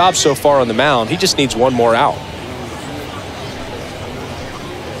 good job so far on the mound. He just needs 1 more out.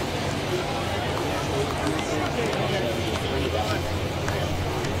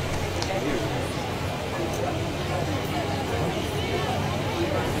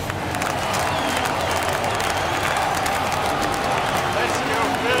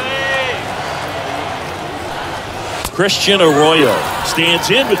 Christian Arroyo stands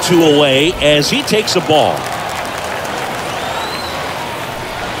in with 2 away as he takes a ball.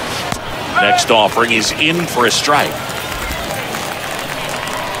 Next offering is in for a strike.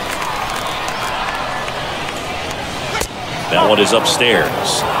 That one is upstairs.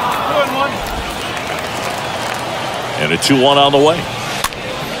 And a 2-1 on the way.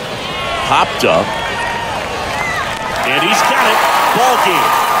 Popped up. And he's got it. Ball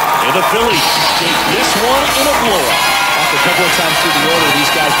game. And the Phillies take this one in a blowout. After a couple of times through the order,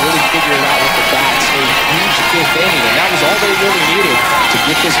 these guys really figured it out with the bats. A huge fifth inning, and that was all they really needed to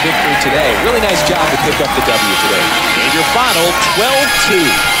get this victory today. Really nice job to pick up the W today. And your final, 12-2.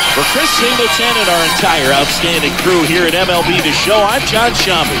 For Chris Singleton and our entire outstanding crew here at MLB The Show, I'm John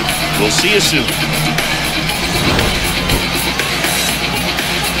Shambi. We'll see you soon.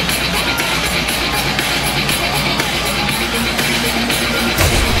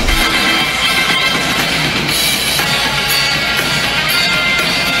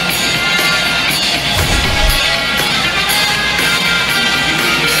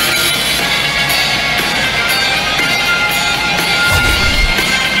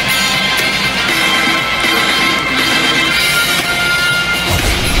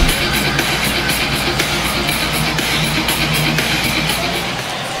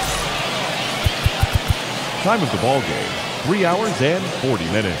 Time of the ball game, 3 hours and 40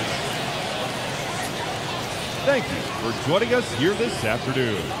 minutes. Thank you for joining us here this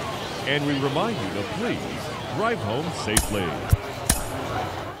afternoon. And we remind you to please drive home safely.